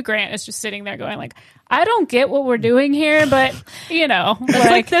Hugh Grant is just sitting there going like, I don't get what we're doing here, but you know,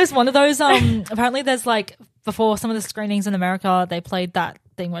 like there's one of those. Apparently, there's like before some of the screenings in America, they played that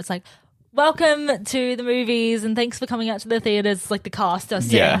thing where it's like, welcome to the movies and thanks for coming out to the theaters. Like the cast are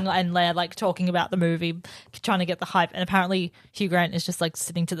sitting and they're like talking about the movie, trying to get the hype. And apparently Hugh Grant is just like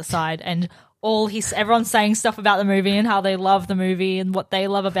sitting to the side, and everyone's saying stuff about the movie and how they love the movie and what they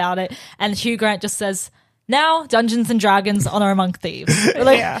love about it. And Hugh Grant just says, now Dungeons and Dragons Honor Among Thieves.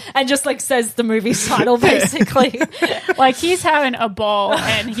 And just like says the movie's title basically. Like he's having a ball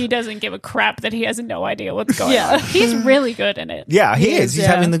and he doesn't give a crap that he has no idea what's going on. He's really good in it. Yeah, he is. He's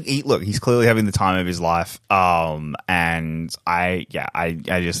having he's clearly having the time of his life. And I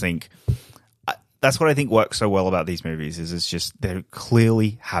just think that's what I think works so well about these movies is it's just they're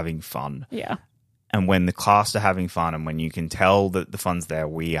clearly having fun. Yeah. And when the cast are having fun and when you can tell that the fun's there,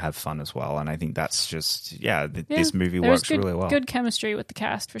 we have fun as well. And I think that's just, this movie works really well. Good chemistry with the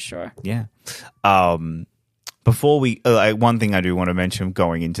cast for sure. Yeah. Before we, one thing I do want to mention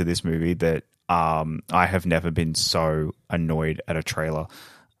going into this movie that I have never been so annoyed at a trailer.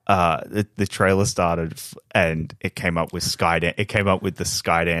 The trailer started and it came up with it came up with the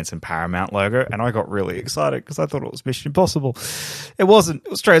Skydance and Paramount logo, and I got really excited because I thought it was Mission Impossible. It wasn't.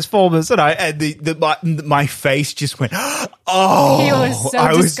 It was Transformers, and my face just went. Oh, he was so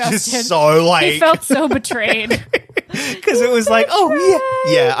I was disgusted. just so like he felt so betrayed because it was like,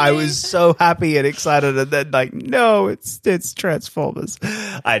 yeah. I was so happy and excited, and then like, no, it's Transformers.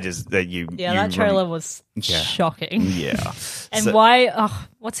 That trailer was shocking. Yeah, and why? Oh,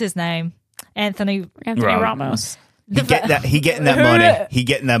 what's his name? Anthony Ramos. He getting that money. He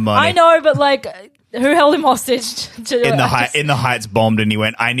getting that money. I know, but like, who held him hostage? In the Heights bombed, and he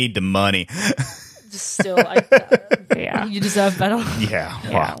went, "I need the money." Still, you deserve better.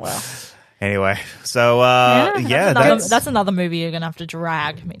 Yeah. Well. Anyway, so that's another movie you're gonna have to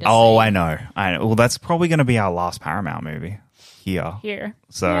drag me to see. I know. Well, that's probably gonna be our last Paramount movie here.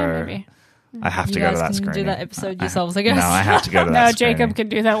 So maybe. I have to go to that screening. Do that episode yourselves, I guess. No, I have to go to that. No, screening. Jacob can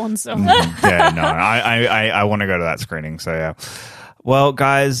do that one. So I want to go to that screening. So yeah. Well,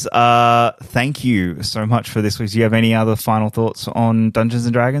 guys, thank you so much for this week. Do you have any other final thoughts on Dungeons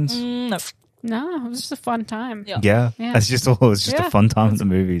and Dragons? No, it was just a fun time. Yeah. It's just a fun time at the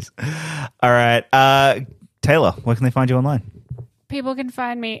movies. All right, Taylor, where can they find you online? People can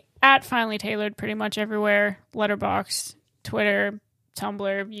find me at Finally Tailored pretty much everywhere. Letterboxd, Twitter,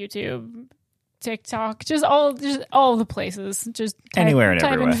 Tumblr, YouTube, TikTok, just all the places. Just anywhere and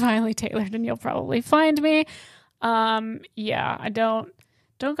type everywhere. in Finally Tailored and you'll probably find me. I don't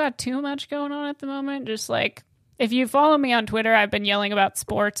got too much going on at the moment. Just like if you follow me on Twitter, I've been yelling about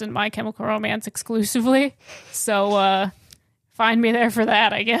sports and My Chemical Romance exclusively. So find me there for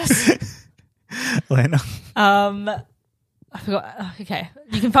that, I guess. Alayna. I forgot. Okay.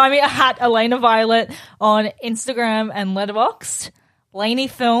 You can find me at Alayna Violet on Instagram and Letterboxd. Laney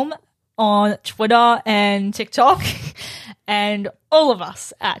Film on Twitter and TikTok. And all of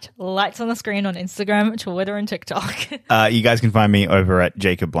us at Lights on the Screen on Instagram, Twitter, and TikTok. You guys can find me over at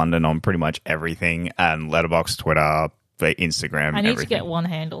Jacob London on pretty much everything, and Letterboxd, Twitter, Instagram. I need everything. to get one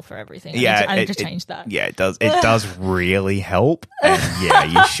handle for everything. Yeah, I need to change that. Yeah, it does. It does really help. And yeah,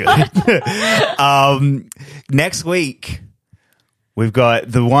 you should. Next week, we've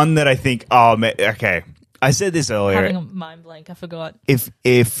got the one that I think. Oh, okay. I said this earlier. Having a mind blank, I forgot.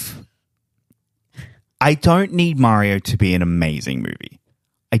 If I don't need Mario to be an amazing movie,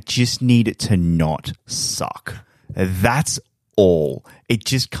 I just need it to not suck. That's all. It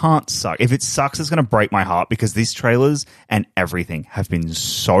just can't suck. If it sucks, it's going to break my heart because these trailers and everything have been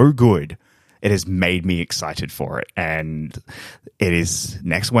so good. It has made me excited for it. And it is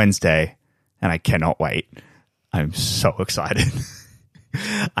next Wednesday, and I cannot wait. I'm so excited.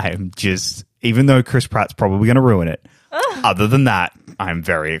 I am just, even though Chris Pratt's probably going to ruin it, other than that, I'm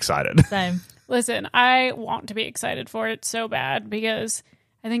very excited. Same. Listen, I want to be excited for it so bad because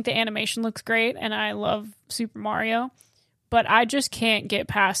I think the animation looks great and I love Super Mario. But I just can't get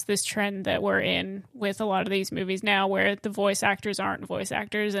past this trend that we're in with a lot of these movies now where the voice actors aren't voice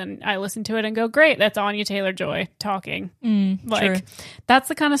actors. And I listen to it and go, great, that's Anya Taylor-Joy talking. True. That's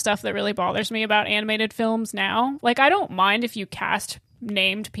the kind of stuff that really bothers me about animated films now. Like, I don't mind if you cast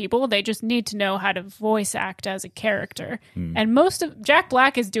named people. They just need to know how to voice act as a character. And most of Jack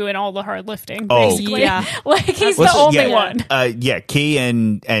Black is doing all the hard lifting, basically. Yeah. Like, he's the only one. Key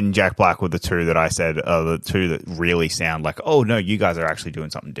and Jack Black were the two that I said are the two that really sound like, oh no, you guys are actually doing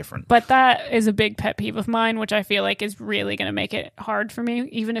something different. But that is a big pet peeve of mine, which I feel like is really going to make it hard for me.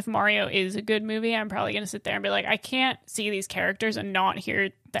 Even if Mario is a good movie, I'm probably going to sit there and be like, I can't see these characters and not hear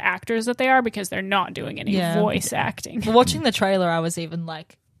the actors that they are because they're not doing any voice acting. Watching the trailer, I was even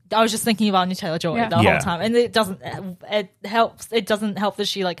like, I was just thinking about Anya Taylor-Joy the whole time, and it doesn't help that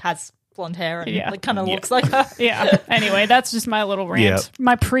she like has blonde hair and like kind of looks like her. Anyway, that's just my little rant,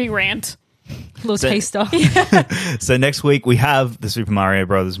 my pre-rant. Little taster. So next week we have the Super Mario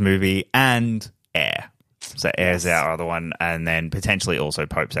Brothers movie and Air. So Air's our other one, and then potentially also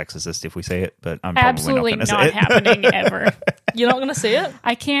Pope's Exorcist if we see it. But I'm absolutely probably not happening ever. You're not going to see it?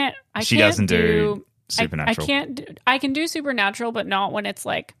 I can't. She doesn't do Supernatural. I can do Supernatural, but not when it's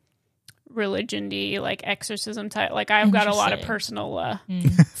like religion-y, like exorcism type. Like I've got a lot of personal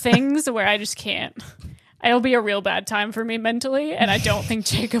things where I just can't. It'll be a real bad time for me mentally, and I don't think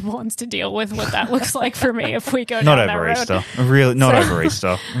Jacob wants to deal with what that looks like for me if we go down that road. Not over Easter. Really, not over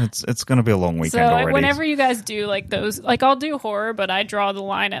Easter. It's going to be a long weekend already. Whenever you guys do like those, like I'll do horror, but I draw the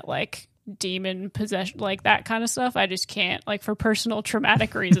line at like demon possession, like that kind of stuff. I just can't, like for personal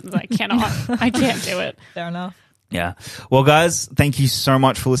traumatic reasons, I can't do it. Fair enough. Yeah. Well, guys, thank you so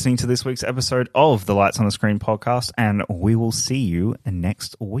much for listening to this week's episode of the Lights on the Screen podcast, and we will see you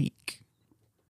next week.